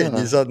bargain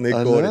you suddenly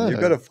caught in.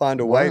 You've got to find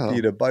a way for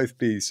you to both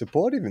be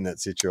supportive in that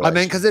situation. I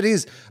mean, because it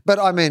is. But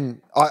I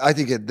mean, I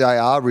think they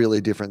are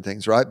really different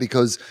things, right?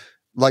 Because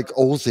like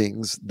all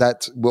things,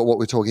 that's what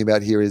we're talking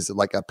about here is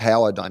like a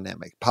power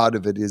dynamic. Part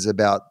of it is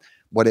about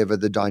whatever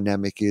the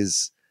dynamic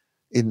is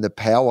in the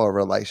power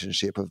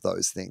relationship of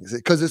those things.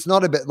 Because it's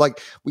not about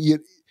like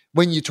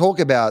when you talk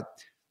about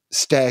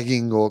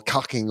stagging or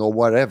cucking or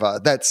whatever,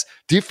 that's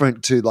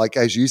different to like,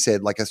 as you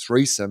said, like a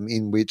threesome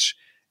in which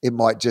it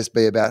might just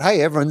be about,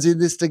 hey, everyone's in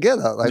this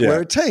together. Like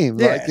we're a team.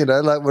 Like,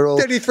 like we're all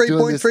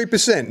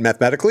 33.3%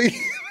 mathematically.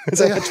 Is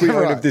that what we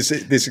learned of this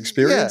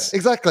experience? Yeah,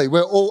 exactly.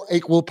 We're all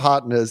equal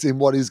partners in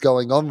what is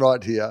going on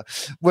right here.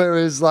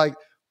 Whereas like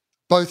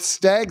both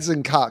stags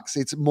and cucks,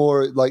 it's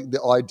more like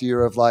the idea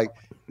of like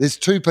there's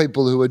two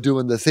people who are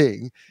doing the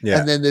thing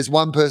and then there's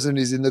one person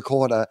who's in the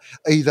corner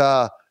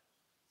either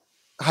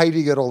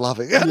hating it or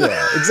loving it.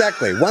 Yeah,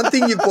 exactly. One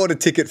thing you've bought a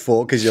ticket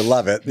for because you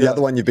love it. The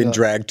other one you've been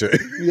dragged to.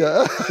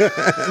 Yeah.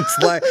 It's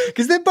like,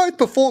 because they're both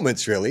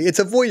performance, really. It's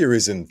a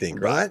voyeurism thing,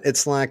 right?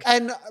 It's like.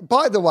 And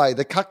by the way,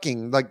 the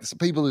cucking, like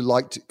people who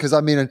like to, because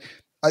I mean,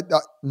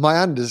 my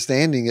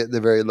understanding at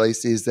the very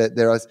least is that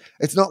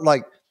it's not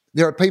like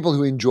there are people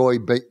who enjoy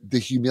the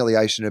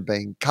humiliation of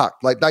being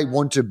cucked. Like they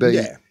want to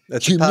be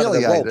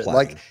humiliated.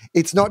 Like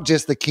it's not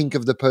just the kink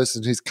of the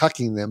person who's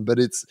cucking them, but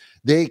it's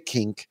their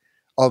kink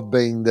of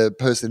being the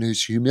person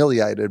who's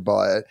humiliated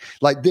by it,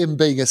 like them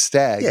being a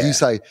stag. You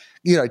say,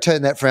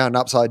 turn that frown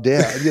upside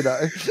down,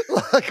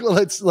 like, well,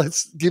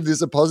 let's give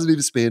this a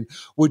positive spin,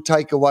 would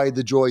take away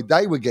the joy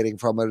they were getting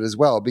from it as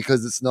well,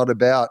 because it's not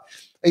about,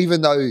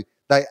 even though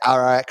they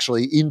are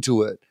actually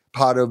into it,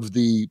 part of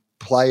the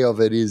play of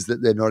it is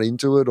that they're not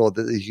into it or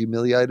that they're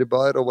humiliated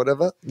by it or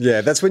whatever.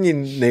 Yeah, that's when you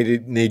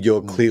need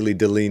your clearly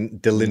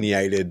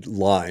delineated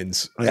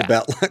lines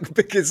about like,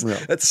 because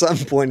at some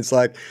point it's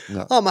like,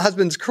 oh, my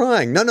husband's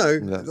crying. No,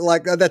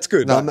 like that's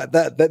good. No.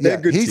 They're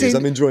good tears.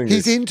 I'm enjoying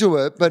this. He's into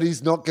it, but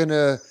he's not going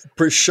to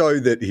show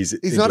that he's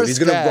not a he's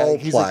stag, going to role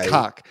play. He's a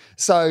cuck.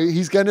 So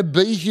he's going to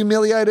be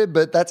humiliated,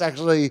 but that's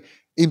actually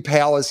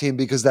empowers him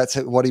because that's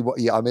what he.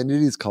 Yeah, I mean,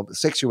 it is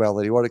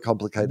sexuality. What a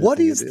complicated. What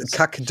thing is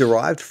cuck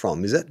derived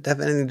from? Is that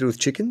have anything to do with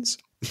chickens?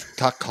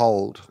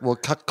 Cuckold. Well,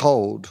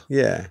 cuckold.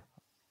 Yeah.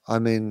 I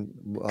mean,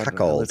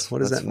 cuckold. What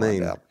does that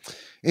mean?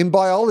 In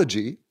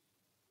biology,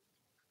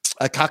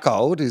 a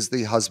cuckold is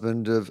the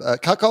husband of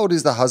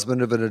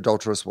an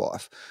adulterous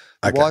wife.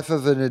 The wife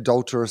of an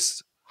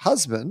adulterous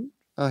husband.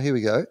 Oh, here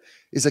we go.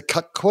 Is a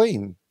cuck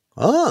queen.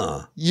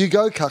 Ah. You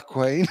go, cuck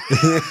queen.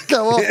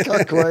 Go off,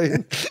 cuck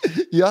queen.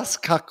 Yes,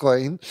 cuck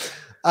queen.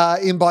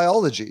 In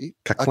biology,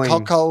 a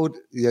cuckold,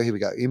 here we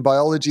go. In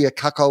biology, a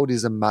cuckold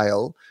is a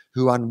male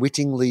who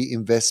unwittingly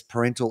invests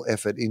parental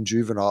effort in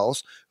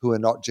juveniles who are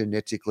not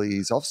genetically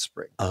his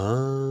offspring. There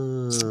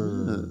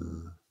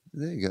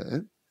you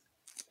go.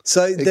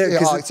 So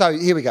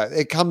here we go.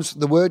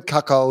 The word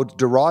cuckold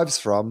derives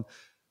from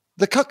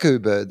the cuckoo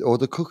bird, or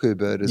the cuckoo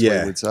bird, as we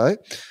would say.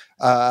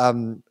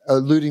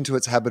 Alluding to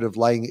its habit of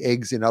laying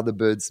eggs in other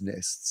birds'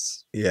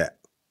 nests. Yeah,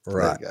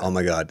 right. Oh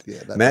my God.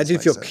 Yeah, imagine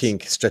if your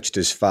kink stretched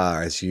as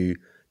far as you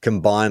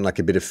combine like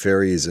a bit of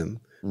fairyism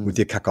with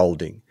your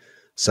cuckolding.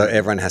 So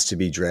everyone has to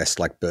be dressed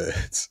like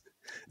birds.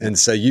 And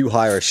so you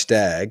hire a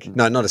stag.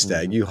 No, not a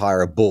stag. You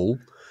hire a bull.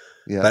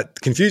 Yeah. But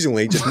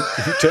confusingly, just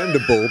turn the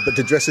bull, but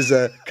to dress as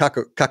a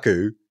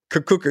cuckoo.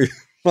 Cuckoo.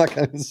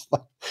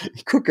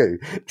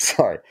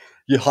 Sorry.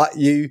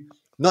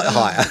 Not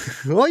hire.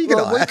 What are you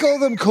going to hire? We call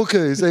them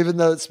cuckoos, even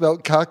though it's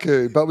spelled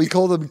cuckoo, but we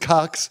call them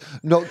cucks,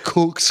 not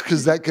cooks,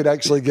 because that could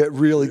actually get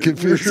really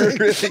confusing.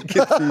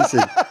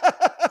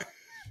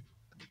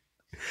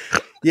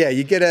 Yeah,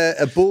 you get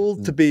a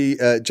bull to be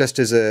just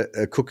as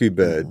a cuckoo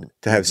bird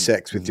to have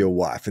sex with your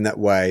wife in that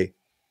way.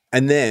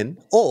 And then,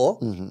 or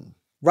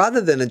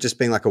rather than it just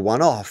being like a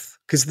one-off,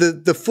 because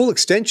the full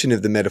extension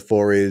of the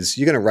metaphor is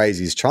you're going to raise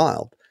his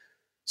child.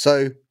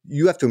 So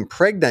you have to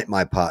impregnate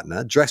my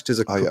partner dressed as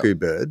a cuckoo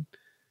bird.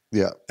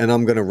 Yeah. And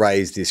I'm going to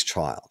raise this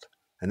child.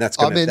 And that's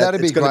going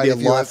that'd be great. Be a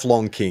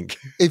lifelong kink.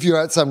 If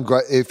you're at some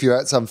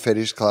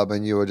fetish club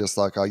and you were just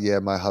like, oh yeah,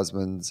 my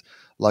husband's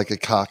like a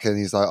cuck, and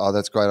he's like, oh,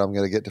 that's great, I'm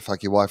going to get to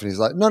fuck your wife, and he's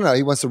like, no,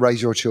 he wants to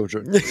raise your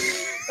children.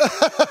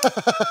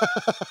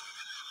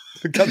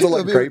 Becomes a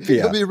lot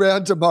creepier. He'll be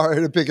around tomorrow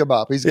to pick him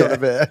up. He's got a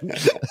van.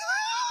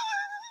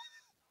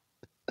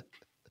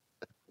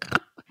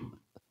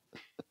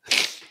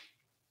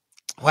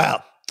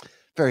 Wow,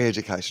 very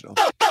educational.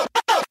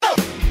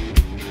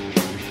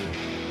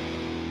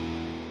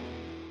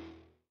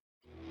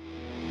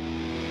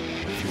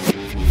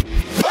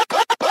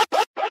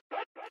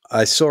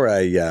 I saw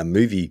a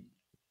movie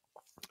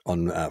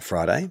on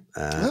Friday.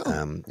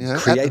 Creator.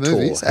 At the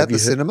movies, at the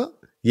cinema?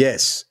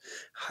 Yes.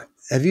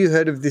 Have you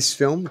heard of this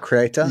film,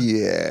 Creator?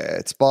 Yeah,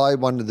 it's by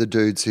one of the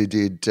dudes who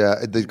did,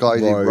 the guy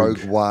who did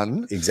Rogue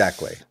One.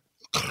 Exactly.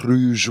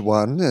 Rouge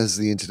One, as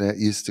the internet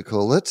used to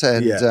call it.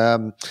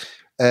 And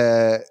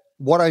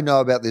what I know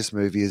about this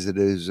movie is it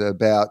is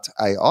about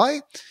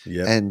AI.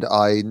 Yep. And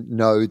I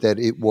know that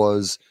it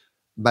was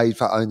made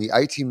for only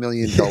 $80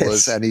 million,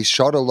 and he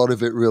shot a lot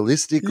of it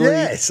realistically.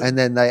 Yes. And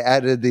then they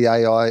added the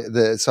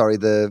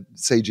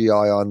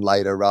CGI on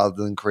later rather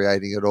than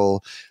creating it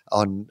all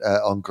on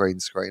green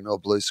screen or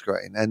blue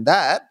screen. And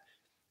that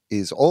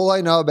is all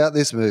I know about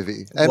this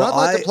movie. And I'd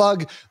like to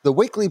plug the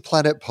Weekly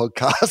Planet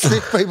podcast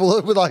if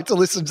people would like to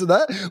listen to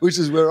that, which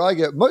is where I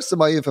get most of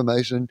my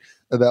information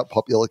about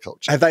popular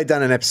culture. Have they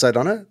done an episode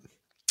on it?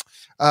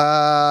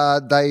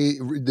 They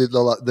did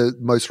the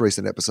most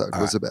recent episode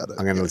was about it.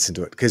 I'm going to listen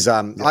to it because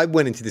I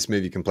went into this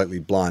movie completely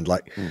blind.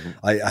 Like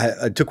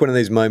I took one of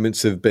these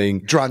moments of being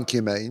drunk.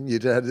 You mean you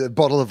had a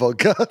bottle of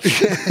vodka?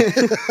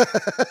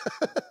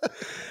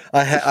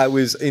 I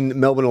was in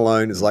Melbourne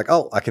alone. It's like,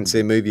 oh, I can see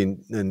a movie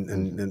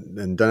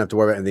and don't have to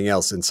worry about anything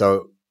else. And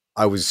so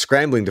I was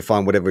scrambling to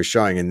find whatever was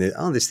showing. And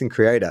this thing,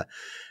 Creator.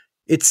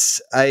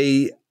 It's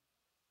a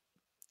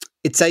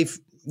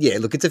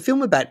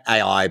film about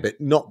AI,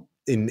 but not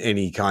in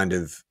any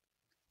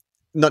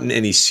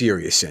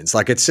serious sense.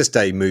 Like it's just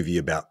a movie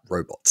about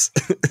robots,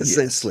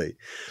 essentially. Yes.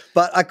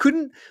 But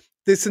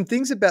there's some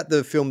things about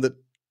the film that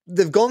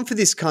they've gone for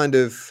this kind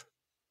of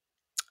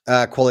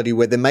quality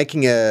where they're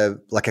making a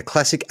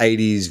classic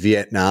 80s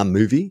Vietnam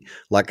movie,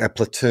 like a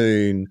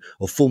Platoon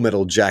or Full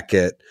Metal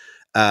Jacket,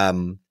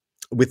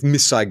 with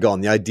Miss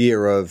Saigon, the idea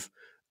of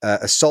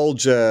a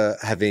soldier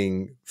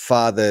having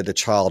fathered a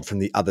child from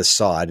the other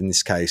side, in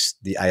this case,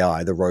 the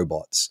AI, the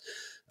robots.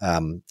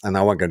 And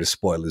I won't go to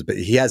spoilers, but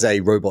he has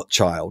a robot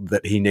child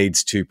that he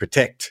needs to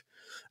protect,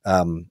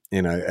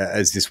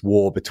 as this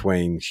war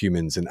between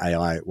humans and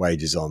AI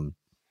wages on.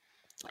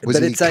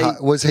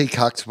 Was he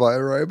cucked by a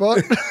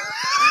robot?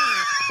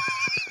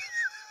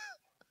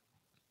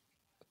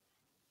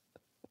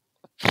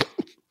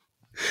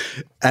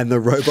 And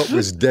the robot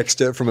was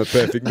Dexter from A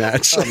Perfect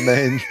Match. Oh,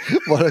 man,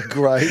 what a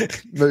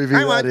great movie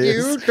I want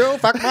you to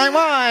fuck my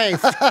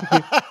wife.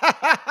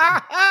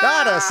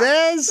 Data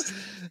says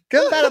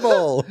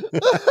compatible.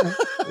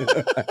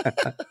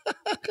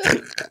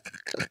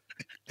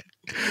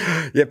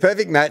 Yeah,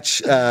 Perfect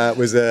Match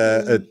was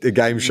a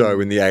game show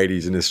in the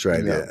 80s in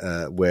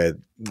Australia where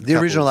the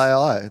original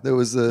AI. There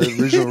was the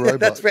original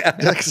robot. That's where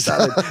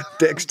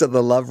Dexter,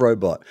 the love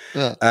robot,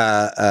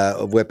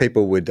 where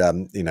people would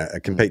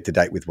compete to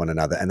date with one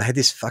another, and they had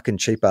this fucking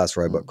cheap ass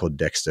robot called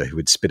Dexter who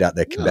would spit out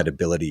their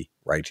compatibility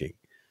rating.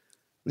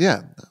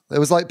 Yeah, it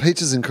was like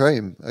Peaches and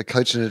Cream, a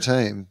coach and a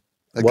team,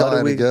 a guy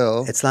and a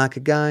girl. It's like a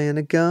guy and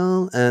a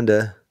girl and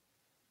a.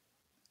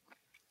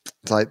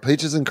 It's like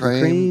Peaches and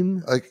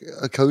Cream.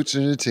 A coach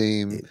and a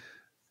team.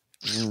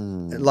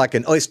 Like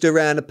an oyster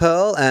and a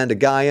pearl and a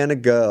guy and a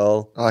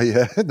girl. Oh,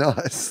 yeah.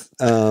 Nice.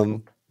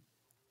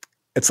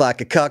 It's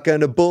like a cock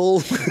and a bull.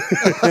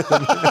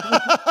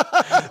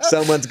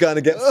 Someone's going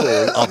to get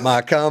full of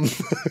my cum.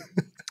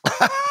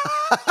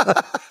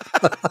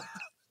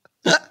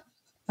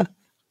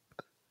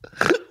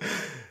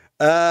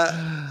 But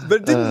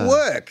it didn't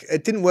work.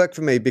 It didn't work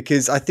for me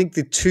because I think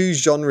the two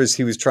genres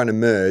he was trying to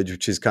merge,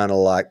 which is kind of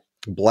like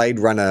Blade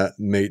Runner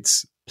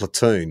meets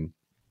Platoon.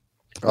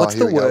 What's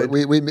the word?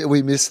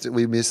 We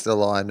missed a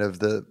line of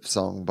the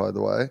song, by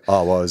the way.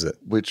 Oh, what was it?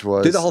 Which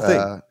was do the whole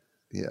thing.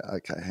 Yeah.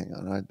 Okay. Hang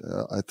on.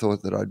 I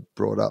thought that I'd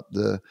brought up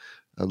the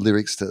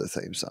lyrics to the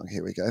theme song.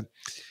 Here we go.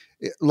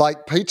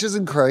 Like Peaches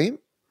and Cream.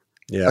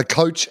 Yeah. A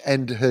coach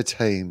and her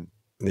team.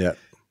 Yeah.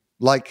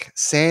 Like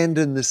sand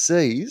and the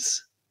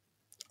seas.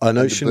 An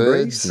ocean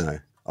breeze. No.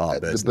 Oh,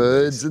 the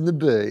birds and the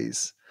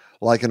bees.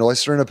 Like an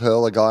oyster and a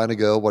pearl, a guy and a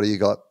girl. What do you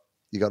got?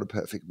 You got a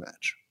perfect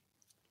match.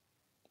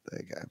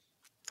 There you go.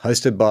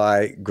 Hosted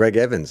by Greg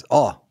Evans.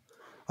 Oh,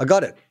 I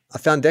got it. I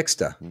found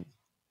Dexter.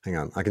 Hang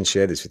on. I can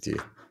share this with you.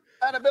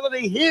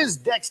 Compatibility, here's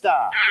Dexter.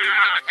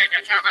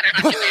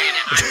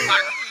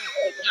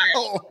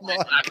 Oh, my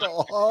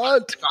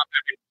God.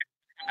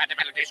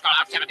 Compatibility score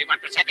of 71%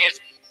 is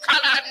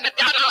Colin.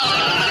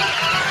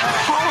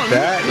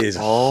 That is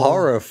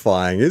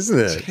horrifying, isn't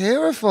it?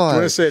 Terrifying. Do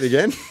you want to say it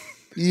again?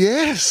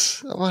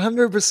 Yes,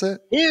 100%.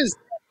 Here's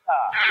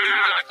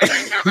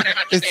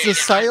It's the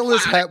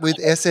sailor's hat with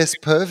SS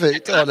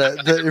Perfect on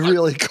it that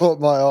really caught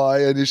my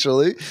eye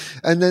initially.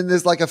 And then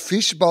there's like a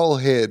fishbowl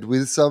head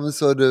with some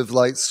sort of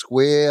like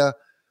square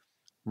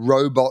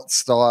robot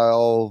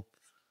style.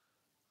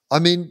 I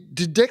mean,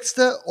 did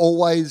Dexter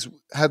always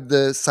have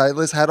the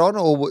sailor's hat on,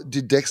 or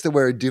did Dexter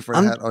wear a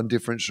different hat on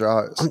different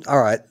shows? All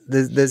right,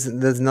 there's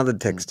another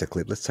Dexter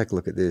clip. Let's take a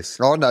look at this.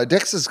 Oh, no,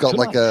 Dexter's got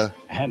like a...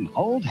 And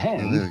Old there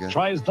we Hen go.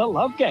 tries the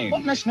love game.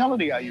 What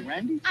nationality are you,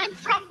 Randy? I'm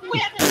from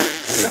where?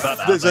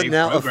 There's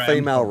now a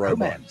female robot.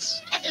 Romance.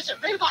 There's a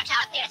robot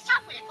out there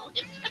somewhere,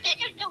 Hogan, but I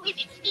don't know if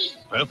it's me.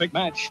 Perfect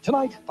match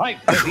tonight,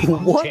 5:30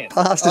 on What 10.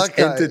 past is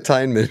Okay.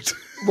 entertainment?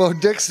 Well,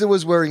 Dexter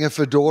was wearing a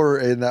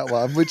fedora in that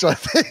one, which I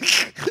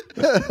think...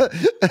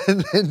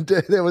 and then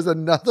there was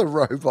another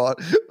robot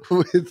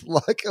with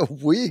like a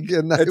wig,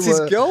 and It's his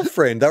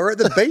girlfriend. They were at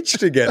the beach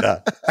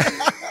together.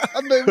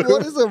 I mean,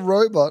 what is a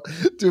robot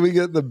doing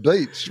at the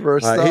beach for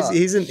a start?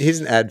 Here's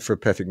an ad for a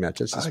perfect match.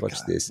 Let's just watch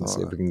this and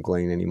see if we can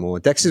glean any more.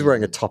 Dexter's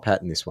wearing a top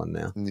hat in this one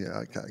now.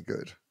 Yeah, okay,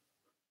 good.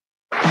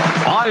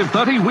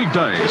 5:30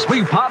 weekdays.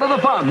 Be part of the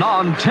fun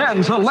on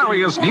 10's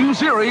hilarious new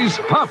series,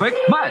 Perfect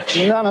Match.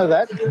 None of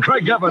that.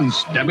 Craig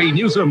Evans, Debbie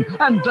Newsom,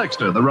 and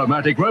Dexter, the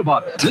romantic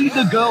robot, lead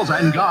the girls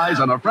and guys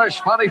on a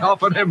fresh, funny,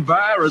 hop, and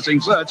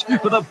embarrassing search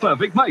for the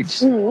perfect mates.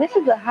 This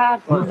is a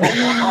hard one.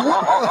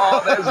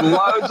 There's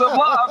loads of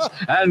laughs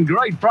and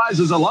great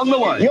prizes along the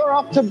way. You're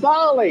off to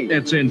Bali.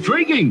 It's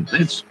intriguing.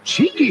 It's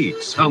cheeky.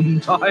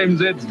 Sometimes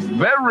it's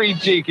very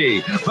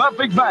cheeky.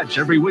 Perfect Match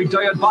every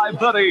weekday at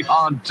 5:30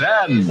 on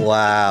 10.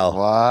 Wow.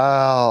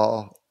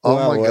 Wow. Oh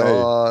Wow, my wow.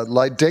 God.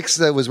 Like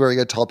Dexter was wearing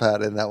a top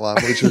hat in that one,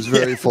 which was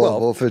very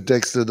formal for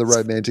Dexter, the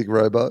romantic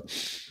robot.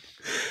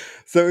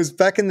 So it was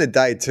back in the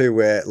day too,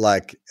 where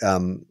like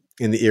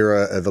in the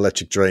era of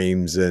Electric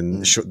Dreams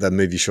and the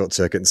movie Short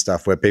Circuit and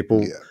stuff, where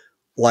people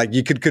like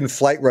you could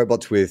conflate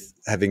robots with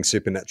having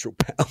supernatural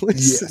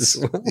powers. Yes, as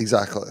well.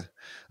 exactly.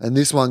 And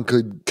this one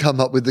could come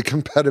up with the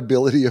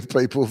compatibility of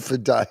people for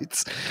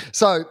dates.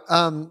 So,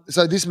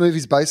 so this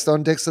movie's based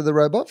on Dexter the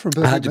robot from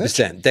Perfect Match?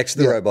 100%.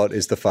 Dexter the robot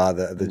is the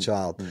father of the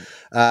child.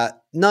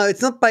 No,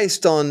 it's not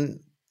based on.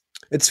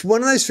 It's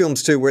one of those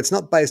films too where it's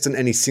not based on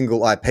any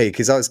single IP.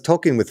 Because I was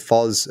talking with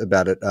Foz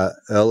about it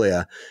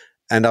earlier,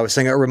 and I was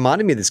saying it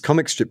reminded me of this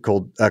comic book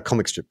called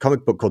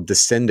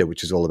Descender,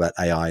 which is all about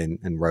AI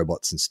and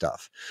robots and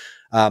stuff.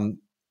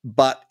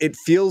 But it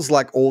feels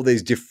like all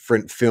these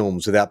different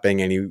films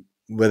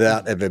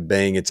without ever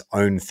being its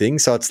own thing.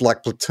 So it's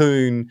like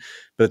Platoon,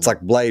 but it's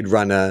like Blade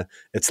Runner.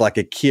 It's like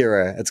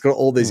Akira. It's got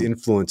all these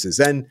influences.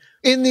 And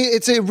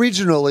It's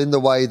original in the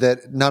way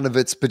that none of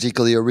it's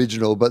particularly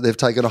original, but they've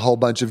taken a whole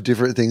bunch of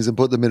different things and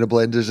put them in a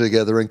blender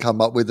together and come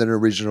up with an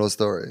original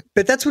story.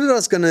 but that's what I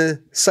was going to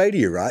say to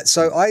you, right?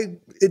 So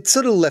it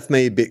sort of left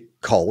me a bit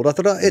cold. I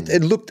thought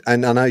it looked,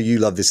 and I know you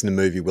love this in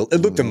the movie, Will.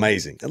 It looked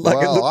amazing. It looked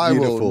I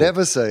beautiful. will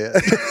never see it.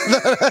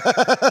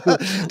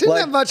 Didn't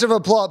have much of a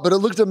plot, but it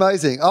looked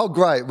amazing. Oh,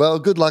 great. Well,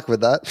 good luck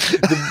with that.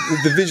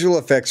 The visual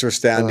effects are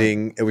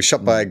astounding. It was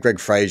shot by Greg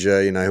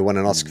Fraser, who won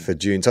an Oscar for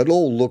Dune. So it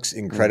all looks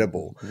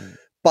incredible.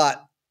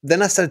 But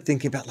then I started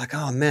thinking about like,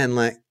 oh man,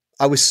 like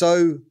I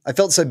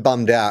felt so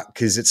bummed out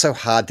because it's so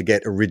hard to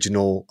get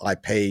original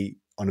IP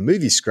on a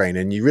movie screen,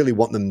 and you really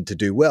want them to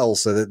do well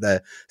so that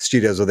the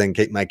studios will then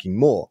keep making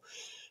more.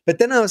 But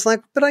then I was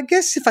like, but I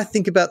guess if I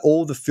think about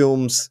all the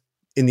films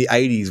in the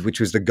 80s, which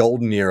was the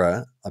golden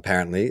era,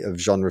 apparently, of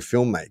genre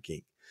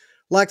filmmaking,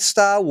 like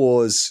Star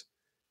Wars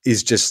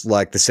is just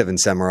like the Seven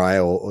Samurai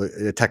or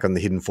Attack on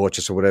the Hidden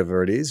Fortress or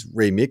whatever it is,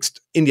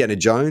 remixed. Indiana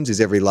Jones is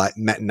every like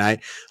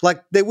matinee.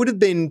 Like there would have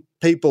been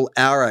people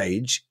our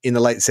age in the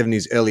late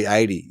 70s, early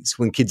 80s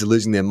when kids are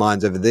losing their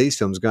minds over these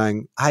films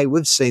going, hey,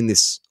 we've seen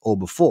this all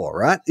before,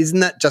 right? Isn't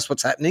that just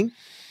what's happening?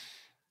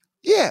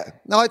 Yeah.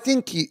 No, I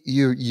think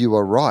you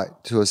are right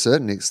to a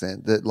certain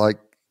extent that like,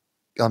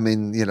 I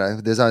mean,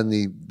 there's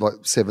only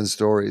 7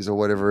 stories or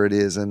whatever it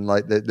is, and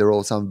like they're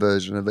all some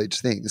version of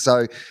each thing.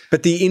 So,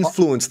 but the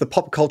influence, the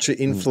pop culture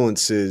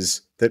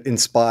influences that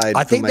inspired,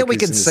 I think that we filmmakers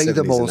can in the see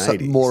them 70s all and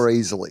 80s. more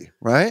easily,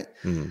 right?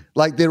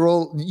 Like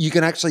you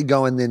can actually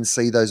go and then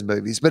see those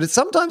movies. But it's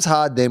sometimes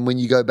hard then when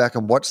you go back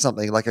and watch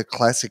something like a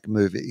classic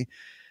movie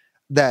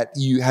that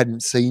you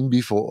hadn't seen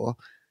before,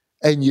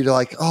 and you're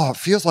like, oh, it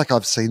feels like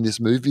I've seen this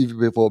movie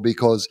before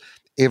because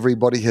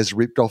everybody has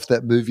ripped off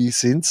that movie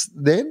since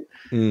then.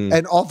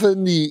 And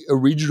often the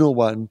original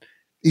one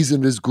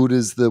isn't as good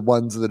as the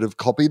ones that have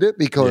copied it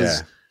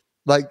because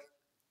like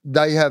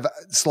they have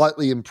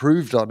slightly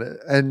improved on it.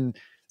 And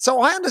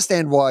so I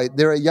understand why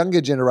there are younger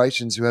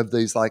generations who have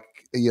these like,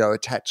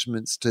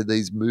 attachments to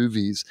these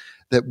movies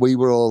that we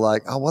were all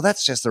like, oh, well,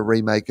 that's just a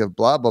remake of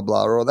blah, blah,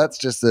 blah, or that's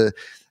just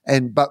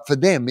but for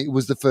them, it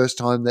was the first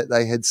time that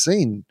they had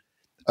seen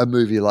a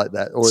movie like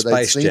that, or they'd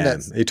Space seen Jam.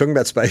 that. Are you talking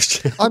about Space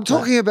Jam? I'm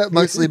talking about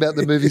mostly about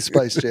the movie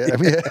Space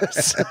Jam.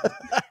 Yes.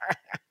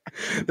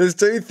 There's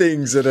two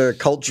things that are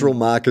cultural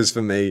markers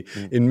for me.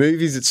 In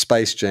movies, it's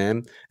Space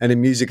Jam, and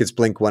in music, it's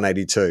Blink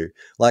 182.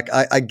 Like,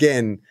 I've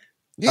been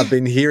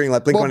hearing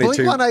like Blink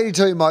 182. Blink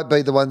 182 might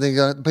be the one thing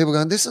people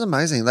going, this is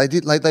amazing.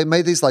 They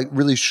made these like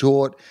really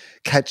short,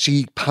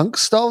 catchy punk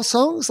style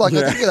songs. Like,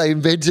 I think they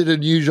invented a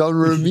new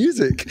genre of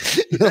music.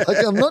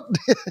 Like, I'm not.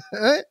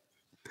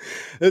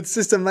 It's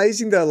just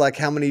amazing though, like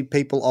how many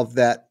people of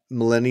that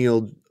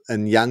millennial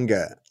and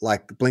younger,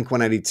 like Blink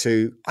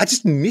 182, I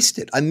just missed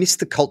it. I missed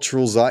the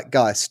cultural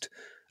zeitgeist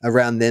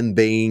around them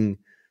being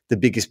the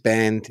biggest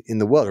band in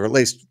the world, or at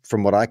least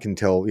from what I can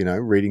tell,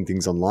 reading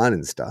things online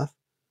and stuff.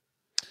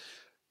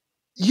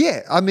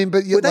 Yeah, I mean,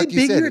 but were like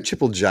they bigger at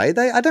Triple J?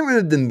 I don't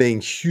remember them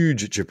being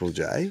huge at Triple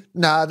J.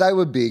 No, they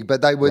were big,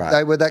 but they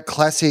were that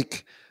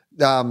classic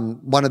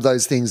one of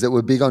those things that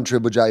were big on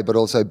Triple J, but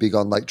also big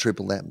on like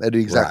Triple M at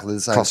exactly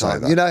the same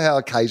Crossover. time. You know how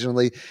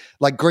occasionally,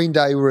 like Green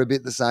Day were a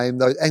bit the same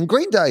though, and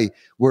Green Day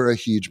were a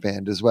huge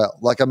band as well.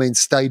 Like, I mean,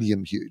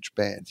 stadium huge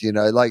band.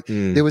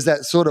 There was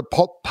that sort of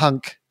pop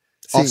punk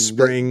thing.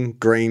 Offspring,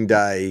 Green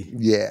Day,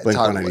 Blink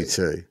totally.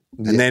 182,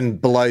 and then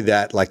below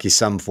that, like your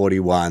Sum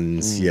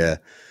 41s,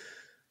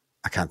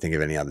 I can't think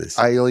of any others.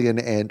 Alien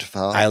Ant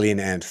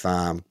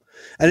Farm.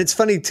 And it's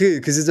funny too,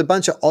 because there's a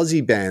bunch of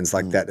Aussie bands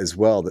like that as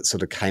well that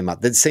sort of came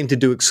up that seem to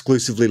do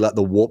exclusively like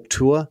the Warped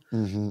Tour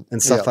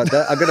and stuff like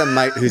that. I've got a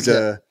mate who's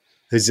a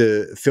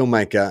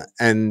filmmaker,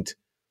 and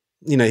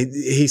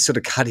he sort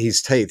of cut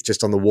his teeth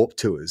just on the Warped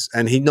Tours,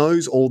 and he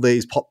knows all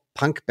these pop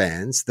punk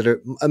bands that are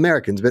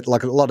Americans, but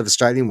like a lot of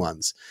Australian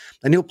ones,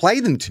 and he'll play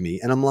them to me,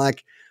 and I'm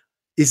like,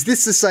 is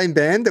this the same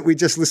band that we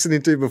just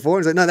listened to before?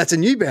 And he's like, no, that's a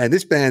new band.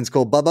 This band's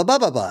called blah, blah, blah,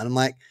 blah, blah. And I'm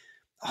like,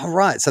 all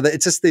right. So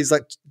it's just these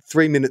like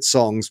 3-minute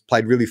songs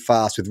played really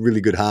fast with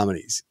really good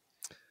harmonies.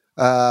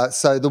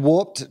 So the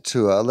Warped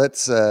Tour,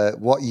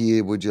 what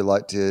year would you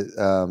like to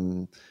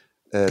go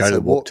to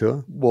the Warped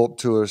Tour? Warped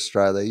Tour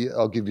Australia.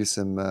 I'll give you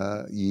some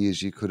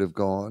years you could have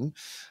gone.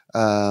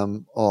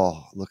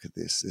 Look at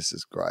this. This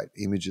is great.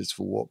 Images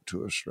for Warped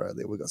Tour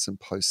Australia. We've got some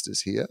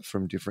posters here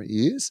from different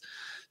years.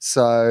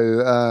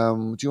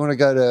 So do you want to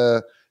go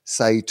to,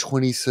 say,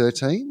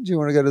 2013? Do you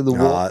want to go to the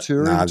Warped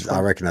Tour? No, I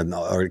reckon.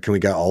 Can we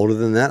go older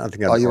than that? I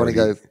think. You want to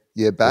go?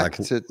 Back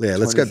to. Yeah,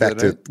 let's go back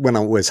to when I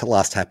was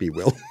last happy,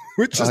 Will,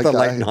 which is the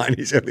late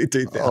 90s, early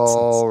 2000s.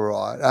 All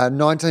right,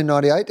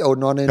 1998 or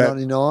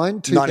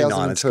 1999,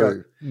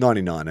 2002.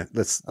 99.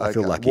 I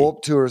feel lucky.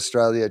 Warped Tour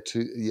Australia.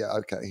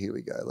 Okay, here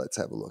we go. Let's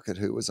have a look at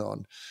who was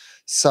on.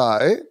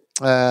 So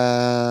we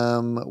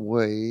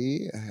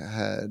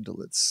had.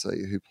 Let's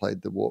see who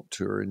played the Warped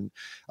Tour in.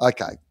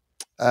 Okay.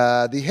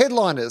 The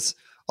headliners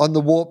on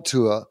the Warped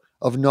Tour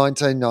of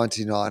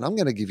 1999. I'm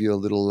going to give you a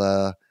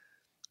little,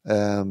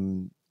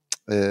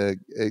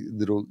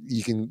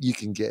 you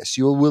can guess.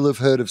 You will have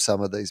heard of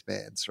some of these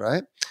bands,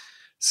 right?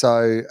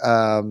 So,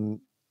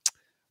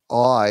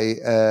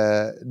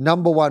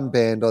 number one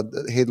band on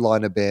the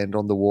headliner band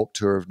on the Warped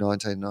Tour of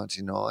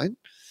 1999.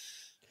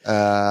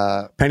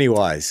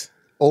 Pennywise.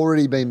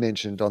 Already been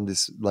mentioned on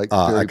this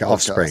podcast.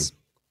 Offspring.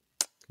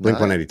 Blink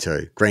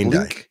 182. Green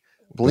Day.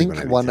 Blink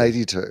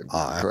 182.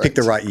 I picked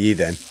the right year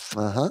then.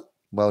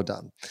 Well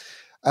done.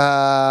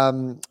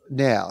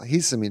 Now,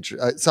 here's some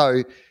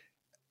so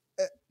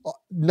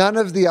none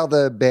of the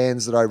other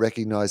bands that I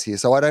recognise here.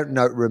 So I don't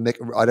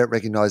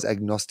recognise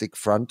Agnostic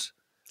Front.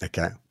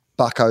 Okay.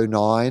 Bucko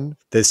 9.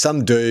 There's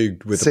some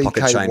dude with a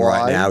pocket chain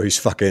right now who's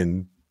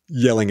fucking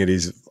yelling at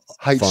his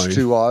phone.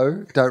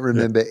 H2O. Don't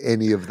remember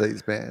any of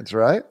these bands,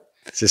 right?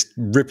 Just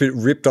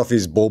ripped off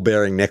his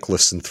ball-bearing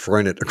necklace and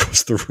thrown it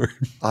across the room.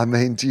 I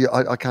mean,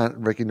 I can't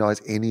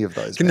recognise any of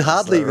those. Can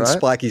hardly even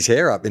spike his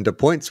hair up into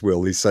points,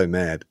 Will. He's so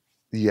mad.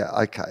 Yeah,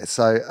 okay.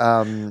 So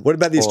what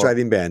about the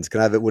Australian bands?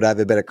 Would I have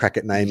a better crack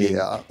at naming?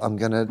 Yeah, I'm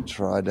going to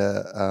try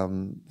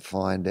to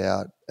find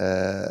out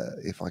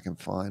if I can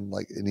find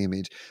like an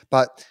image.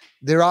 But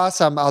there are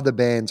some other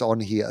bands on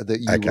here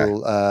that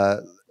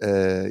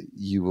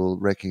you will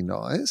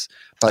recognise,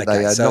 but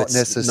they are not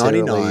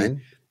necessarily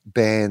 99.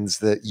 Bands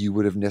that you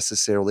would have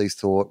necessarily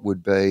thought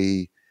would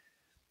be.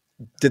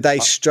 Did they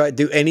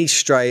do any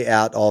stray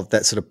out of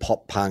that sort of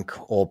pop punk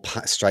or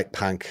straight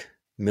punk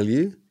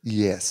milieu?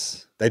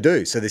 Yes. They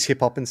do. So there's hip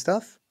hop and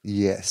stuff?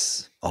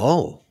 Yes.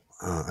 Oh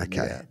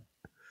okay.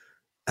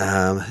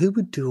 Yeah. Who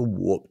would do a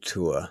Warped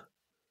Tour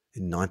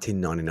in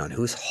 1999?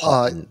 Who was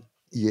hot?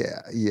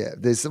 Yeah.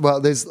 There's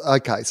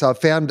okay. So I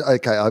found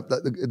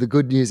the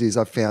good news is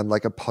I found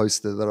like a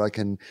poster that I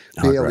can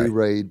barely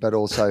read, but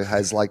also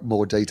has like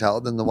more detail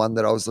than the one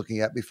that I was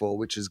looking at before,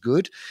 which is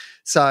good.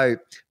 So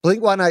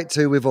Blink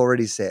 182, we've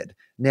already said.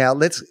 Now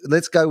let's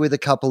go with a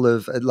couple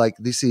of like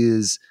this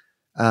is.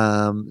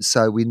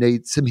 So we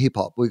need some hip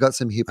hop. We've got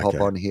some hip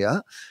hop on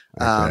here.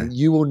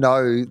 You will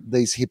know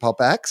these hip hop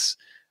acts.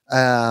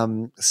 So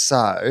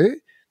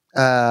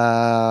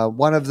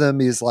one of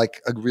them is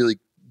like a really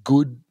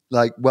good,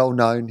 like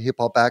well-known hip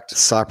hop act.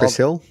 Cypress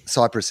Hill.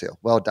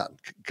 Well done.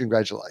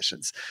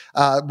 Congratulations.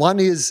 One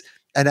is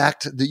an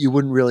act that you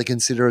wouldn't really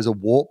consider as a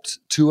Warped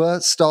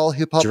Tour style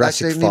hip hop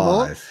act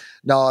anymore. 5.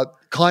 No,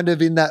 kind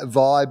of in that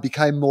vibe,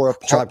 became more a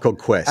pop Tribe Called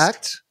Quest.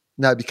 act.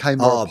 No, became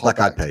more a pop Black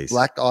Eyed act. Peas.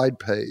 Black Eyed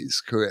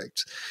Peas,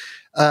 correct.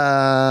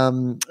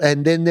 And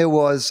then there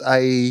was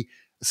a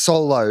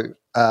solo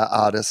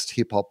artist,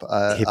 hip hop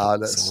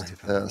artist,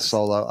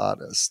 solo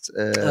artist.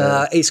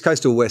 East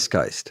Coast or West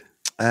Coast?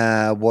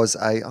 Was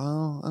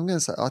I'm going to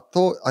say,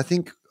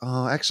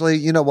 actually,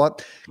 you know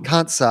what?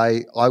 Can't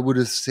say. I would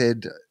have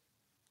said,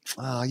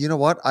 you know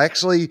what? I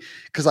actually,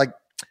 because I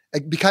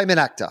became an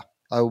actor.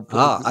 I'll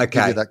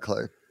give you that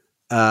clue.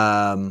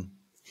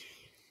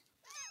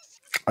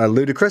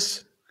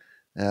 Ludacris?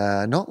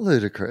 Not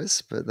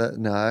Ludacris, but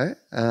no.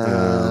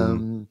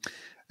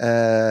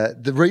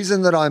 The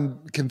reason that I'm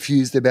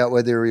confused about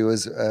whether he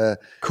was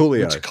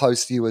Coolio, which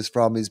coast he was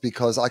from, is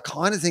because I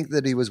kind of think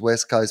that he was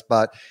West Coast,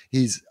 but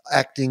his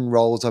acting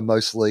roles are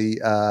mostly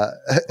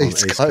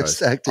East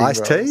Coast acting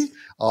roles. Ice-T?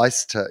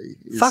 Ice-T.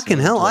 Fucking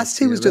hell,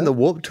 Ice-T was doing the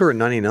Warped Tour in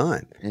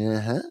 99.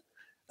 Uh-huh.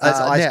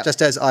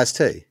 Just as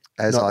Ice-T.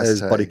 As not Ice-T.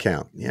 as Body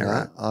Count. Yeah,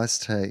 right.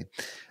 Ice-T.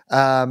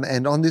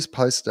 And on this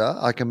poster,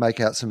 I can make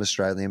out some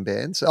Australian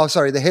bands. Oh,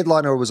 sorry, the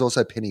headliner was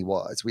also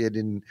Pennywise. We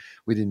didn't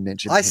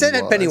mention. I said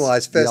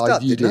Pennywise first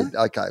up. You didn't did.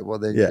 I? Okay, well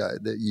there you go.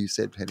 You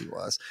said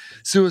Pennywise.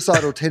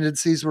 Suicidal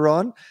Tendencies were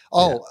on.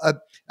 Oh,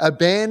 a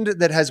band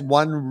that has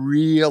one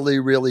really,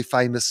 really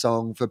famous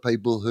song for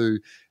people who.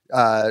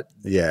 Only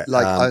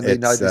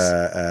know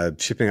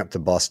this. Shipping Up to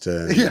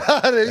Boston. Yeah,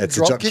 it's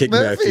Dropkick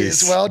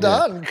Murphys. Well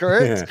done.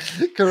 Correct.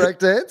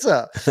 Correct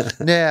answer.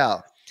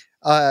 Now.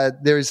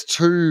 There is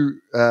two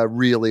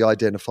really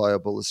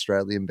identifiable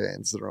Australian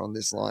bands that are on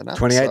this lineup.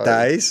 28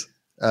 Days.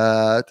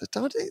 I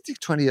don't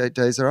think 28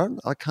 Days are on.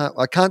 I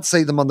can't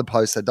see them on the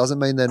poster. Doesn't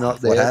mean they're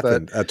not there. What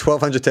happened? But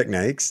 1200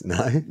 Techniques.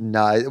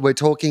 No, we're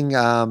talking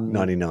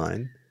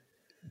 99.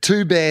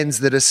 Two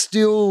bands that are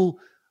still,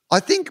 I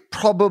think,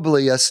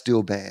 probably are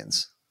still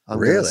bands. I'm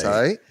going to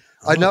say.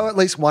 I know at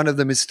least one of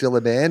them is still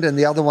a band, and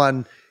the other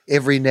one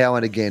every now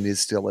and again is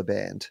still a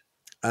band.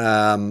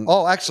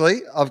 Actually,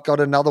 I've got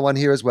another one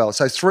here as well.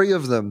 So three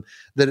of them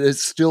that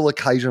is still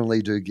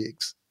occasionally do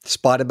gigs.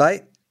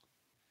 Spiderbait?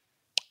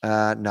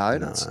 No,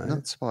 not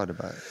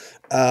Spiderbait.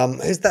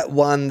 Who's that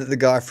one that the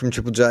guy from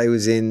Triple J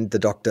was in, the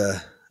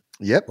Doctor?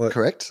 Yep,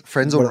 correct.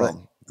 Friends or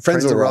Rom.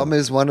 Friends or Rom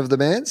is one of the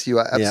bands. You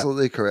are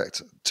absolutely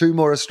correct. Two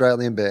more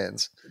Australian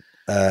bands.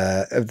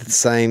 Of the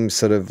same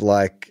sort of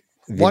like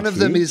vintage? One of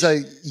them is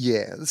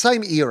the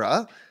same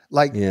era.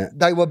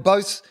 They were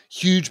both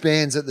huge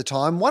bands at the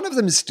time. One of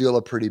them is still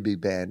a pretty big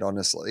band,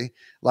 honestly.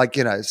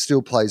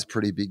 Still plays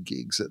pretty big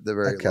gigs at the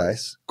very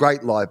least.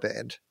 Great live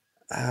band.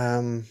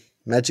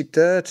 Magic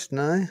Dirt?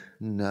 No,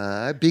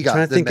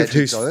 bigger than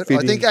Magic Dirt. Fitting.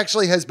 I think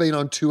actually has been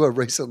on tour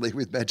recently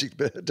with Magic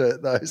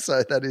Dirt though,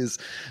 so that is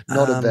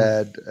not a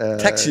bad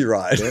Taxi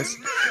Ride. Yes,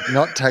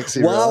 not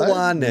Taxi Ride.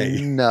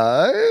 Wawani.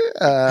 No.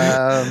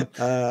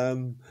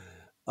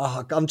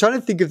 I'm trying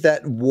to think of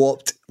that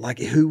warped. Like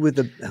who were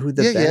the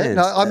bands? Yeah.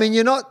 No, I mean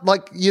you're not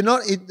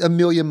a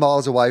million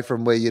miles away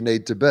from where you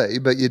need to be,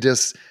 but you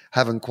just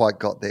haven't quite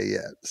got there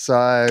yet.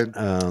 So,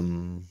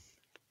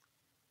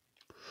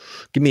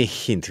 give me a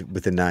hint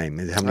with the name.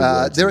 How many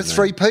words? They're a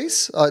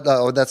three-piece.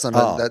 That's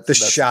not. That's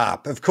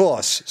Sharp, of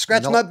course.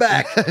 Scratch my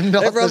back.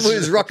 Everyone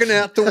was rocking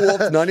out the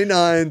Warped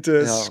 99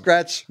 to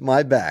scratch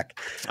my back.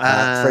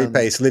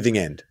 Three-piece, Living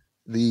End.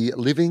 The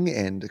Living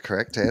End,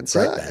 correct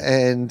answer. Great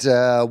band.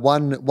 And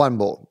one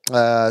more.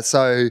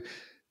 So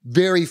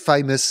very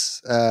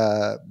famous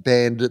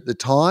band at the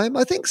time.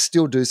 I think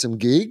still do some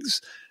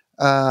gigs.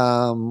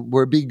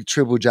 We're a big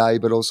Triple J,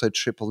 but also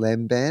Triple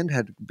M band.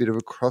 Had a bit of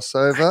a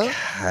crossover.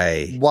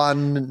 Okay.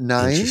 One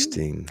name.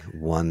 Interesting.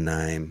 One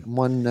name.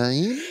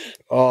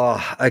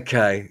 Oh,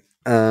 okay.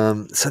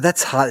 So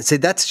that's hard. See,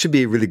 that should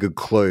be a really good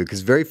clue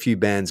because very few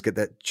bands get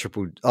that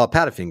triple.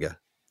 Powderfinger.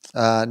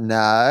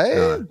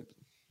 No.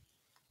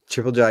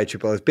 Triple J,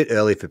 Triple O. It's a bit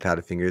early for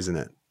Powderfinger, isn't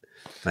it?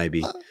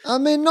 Maybe. I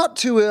mean, not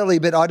too early,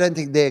 but I don't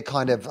think they're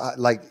kind of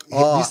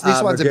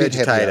this one's a bit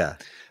heavier.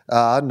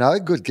 No,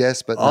 good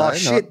guess, but no.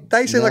 Shit.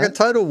 They seem like a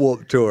total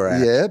Warped Tour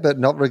act. Yeah, but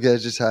not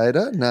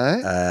Regurgitator,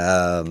 no.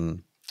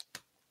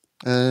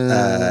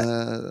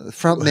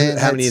 Frontman.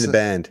 How many in the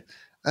band?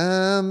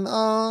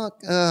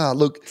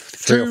 Look.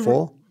 3 or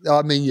 4?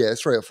 I mean,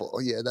 3 or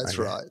 4. Yeah, that's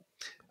right.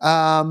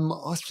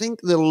 I think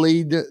the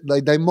lead,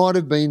 they might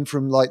have been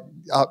from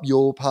up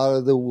your part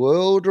of the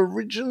world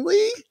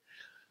originally.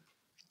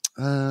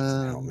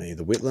 Tell me,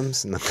 the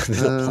Whitlams? No,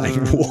 they're not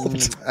playing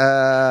Warped.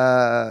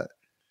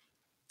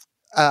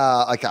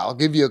 Okay, I'll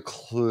give you a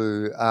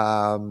clue.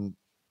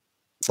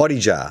 Body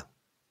Jar.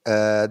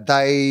 How do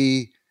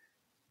I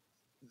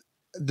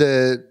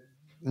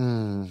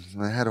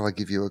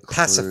give you a clue?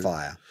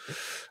 Pacifier.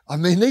 I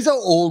mean, these are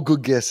all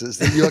good guesses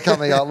that you're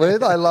coming up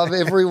with. I love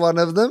every one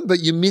of them,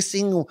 but you're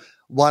missing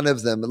one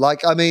of them.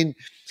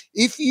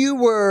 If you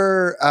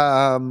were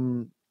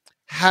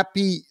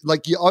happy,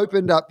 you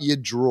opened up your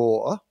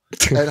drawer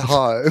at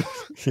home.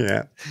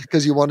 Yeah.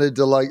 Because you wanted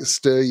to like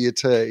stir your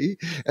tea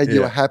and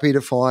you were happy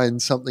to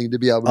find something to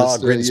be able to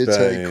stir your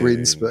tea.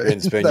 Grinspoon.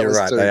 Grinspoon, you're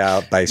right. They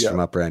are based from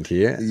up around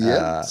here.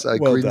 Yeah. So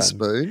well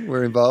Grinspoon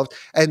were involved.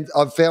 And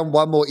I've found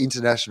one more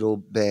international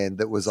band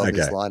that was on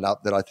this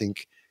lineup that I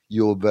think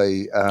you'll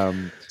be.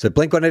 So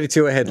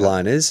Blink-182 are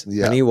headliners.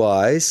 Yeah.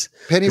 Pennywise.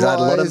 I had a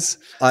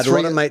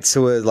lot of mates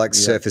who were like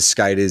surface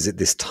skaters at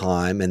this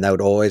time, and they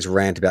would always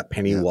rant about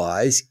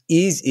Pennywise.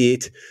 Yeah.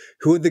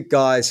 Who are the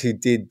guys who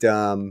did?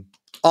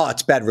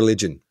 It's Bad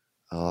Religion.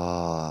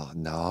 Oh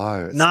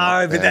no,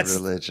 but that's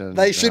Religion.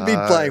 They should be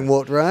playing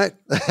Warped, right?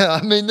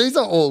 I mean, these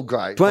are all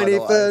great.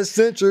 21st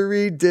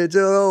century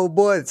digital, oh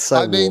boy, it's so.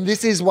 I mean,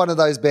 this is one of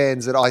those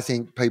bands that I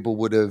think people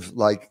would have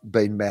like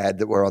been mad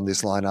that we're on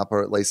this lineup,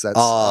 or at least that's.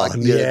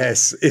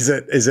 Yes. Is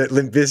it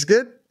Limp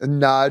Bizkit?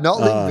 No,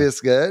 not Limp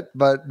Bizkit,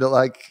 but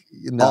like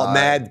no. Oh,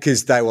 mad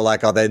because they were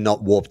like, they're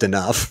not warped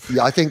enough.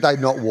 Yeah, I think they're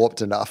not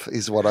warped enough,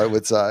 is what I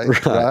would say.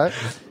 Right?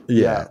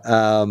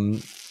 Yeah.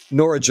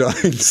 Nora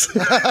Jones.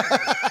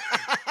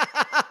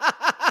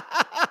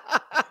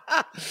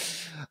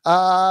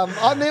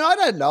 I mean, I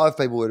don't know if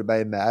people would have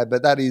been mad,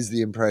 but that is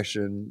the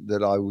impression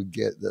that I would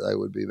get, that they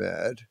would be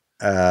mad.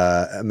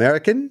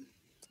 American?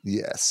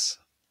 Yes.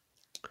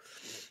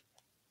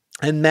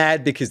 And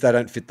mad because they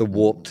don't fit the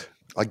warped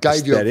I gave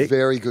aesthetic. you a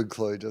very good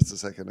clue just a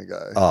second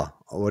ago. Oh,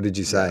 what did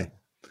you say?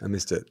 I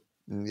missed it.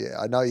 Yeah,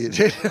 I know you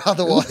did.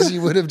 Otherwise,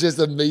 you would have just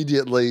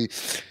immediately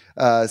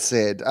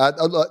said.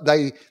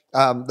 They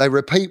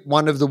repeat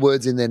one of the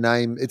words in their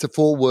name. It's a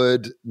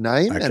 4-word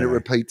name, and it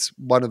repeats.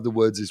 One of the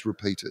words is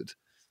repeated.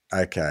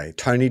 Okay.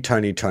 Tony.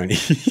 They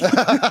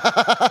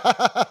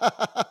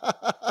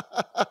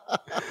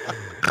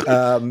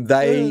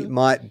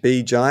might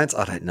be giants.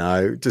 I don't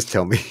know. Just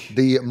tell me.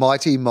 The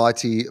mighty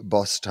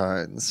Boss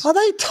Tones. Oh,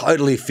 they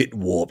totally fit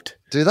warped.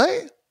 Do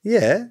they?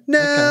 Yeah.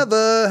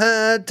 Never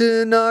had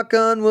to knock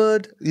on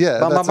wood. Yeah.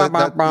 Do you know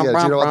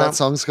what that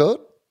song's called?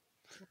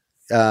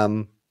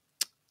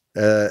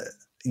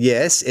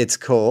 Yes, it's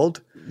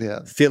called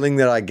Feeling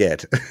That I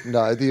Get.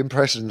 No, the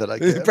impression that I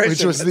get,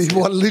 which was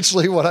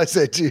literally what I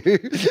said to you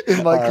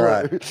in my clue.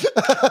 Right.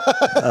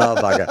 Oh,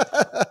 bugger.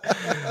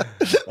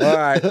 All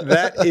right,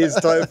 that is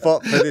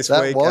Tofop for this week.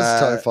 That was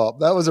Tofop.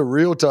 That was a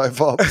real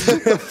Tofop.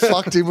 What the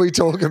fuck did we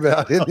talk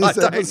about in this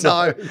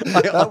episode?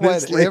 I don't know.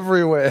 Went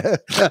everywhere.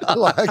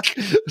 Like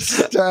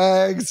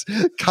Stags,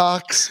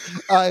 Cucks,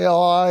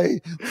 AI,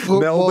 football,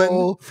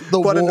 Melbourne,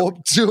 the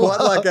Warped Tour. Quite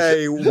like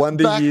a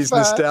Wonder Years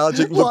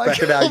nostalgic look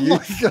back at our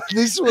youth. My God,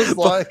 this was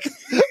like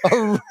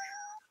a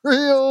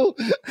real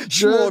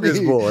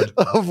smorgasbord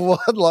of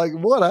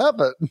what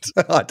happened.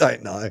 I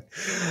don't know,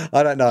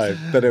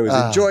 but it was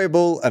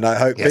enjoyable, and I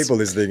hope people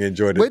listening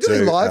enjoyed it too. We're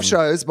doing live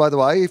shows, by the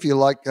way, if you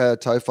like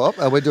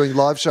Tofop. We're doing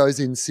live shows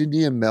in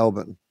Sydney and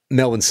Melbourne.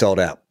 Melbourne's sold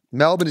out.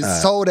 Melbourne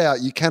is sold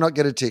out. You cannot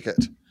get a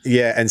ticket.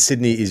 Yeah, and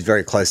Sydney is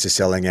very close to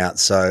selling out.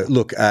 So,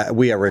 look,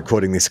 we are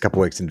recording this a couple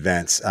of weeks in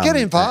advance. Get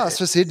in fast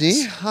for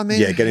Sydney. I mean,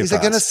 get in is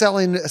it going to sell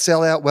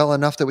out well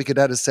enough that we could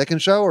add a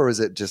second show, or is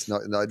it just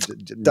not?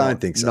 Don't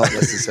think so. Not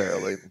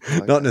necessarily.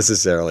 Okay. Not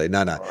necessarily.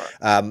 No.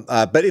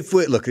 Right. But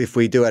if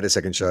we do add a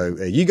second show,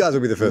 you guys will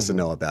be the first to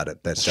know about it.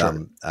 But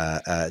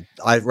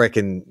I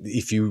reckon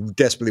if you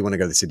desperately want to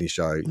go to the Sydney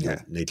show, you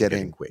need to get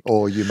in quick.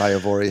 Or you may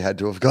have already had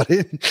to have got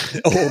in.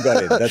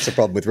 That's the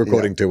problem with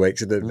recording 2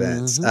 weeks in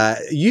advance.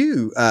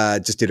 You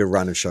just did a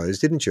run of shows,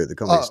 didn't you, at the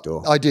Comedy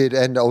Store? I did,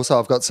 and also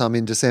I've got some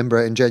in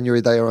December and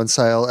January. They are on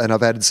sale, and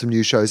I've added some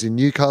new shows in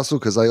Newcastle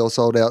because they all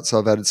sold out, so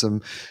I've added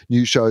some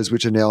new shows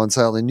which are now on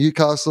sale in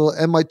Newcastle.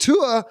 And my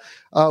tour,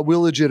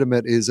 Will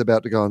Legitimate, is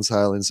about to go on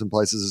sale in some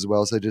places as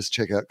well, so just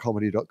check out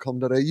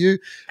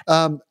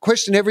comedy.com.au.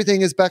 Question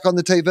Everything is back on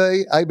the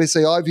TV,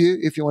 ABC iView,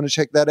 if you want to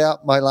check that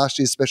out. My last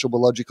year's special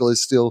Biological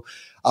is still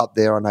up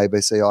there on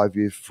ABC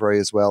iView for free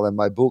as well, and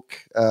my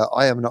book,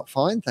 I Am Not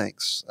Fine,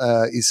 Thanks,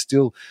 is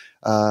still...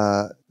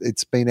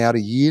 it's been out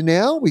a year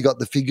now. We got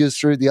the figures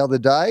through the other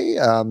day.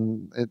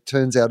 It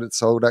turns out it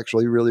sold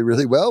actually really,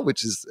 really well,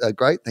 which is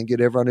great. Thank you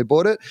to everyone who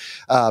bought it.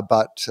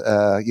 But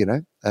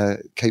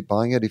keep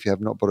buying it. If you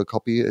have not bought a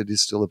copy, it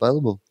is still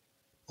available.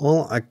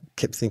 All I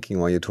kept thinking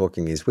while you're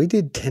talking is we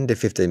did 10 to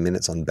 15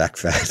 minutes on back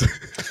fat.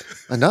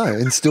 I know,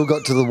 and still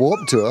got to the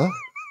Warped Tour.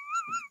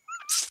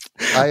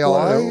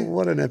 AI.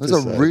 What an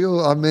episode. It was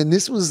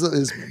this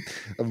was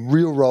a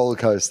real roller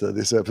coaster,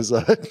 this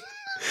episode.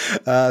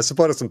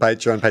 Support us on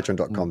Patreon,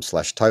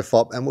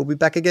 patreon.com/Tofop, and we'll be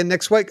back again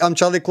next week. I'm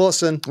Charlie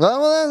Clausen.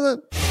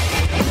 Well,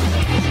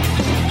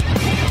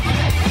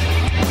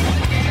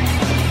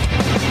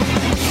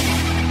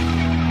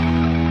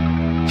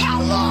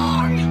 how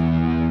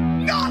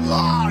long? Not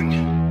long.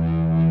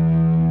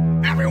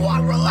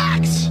 Everyone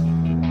relax.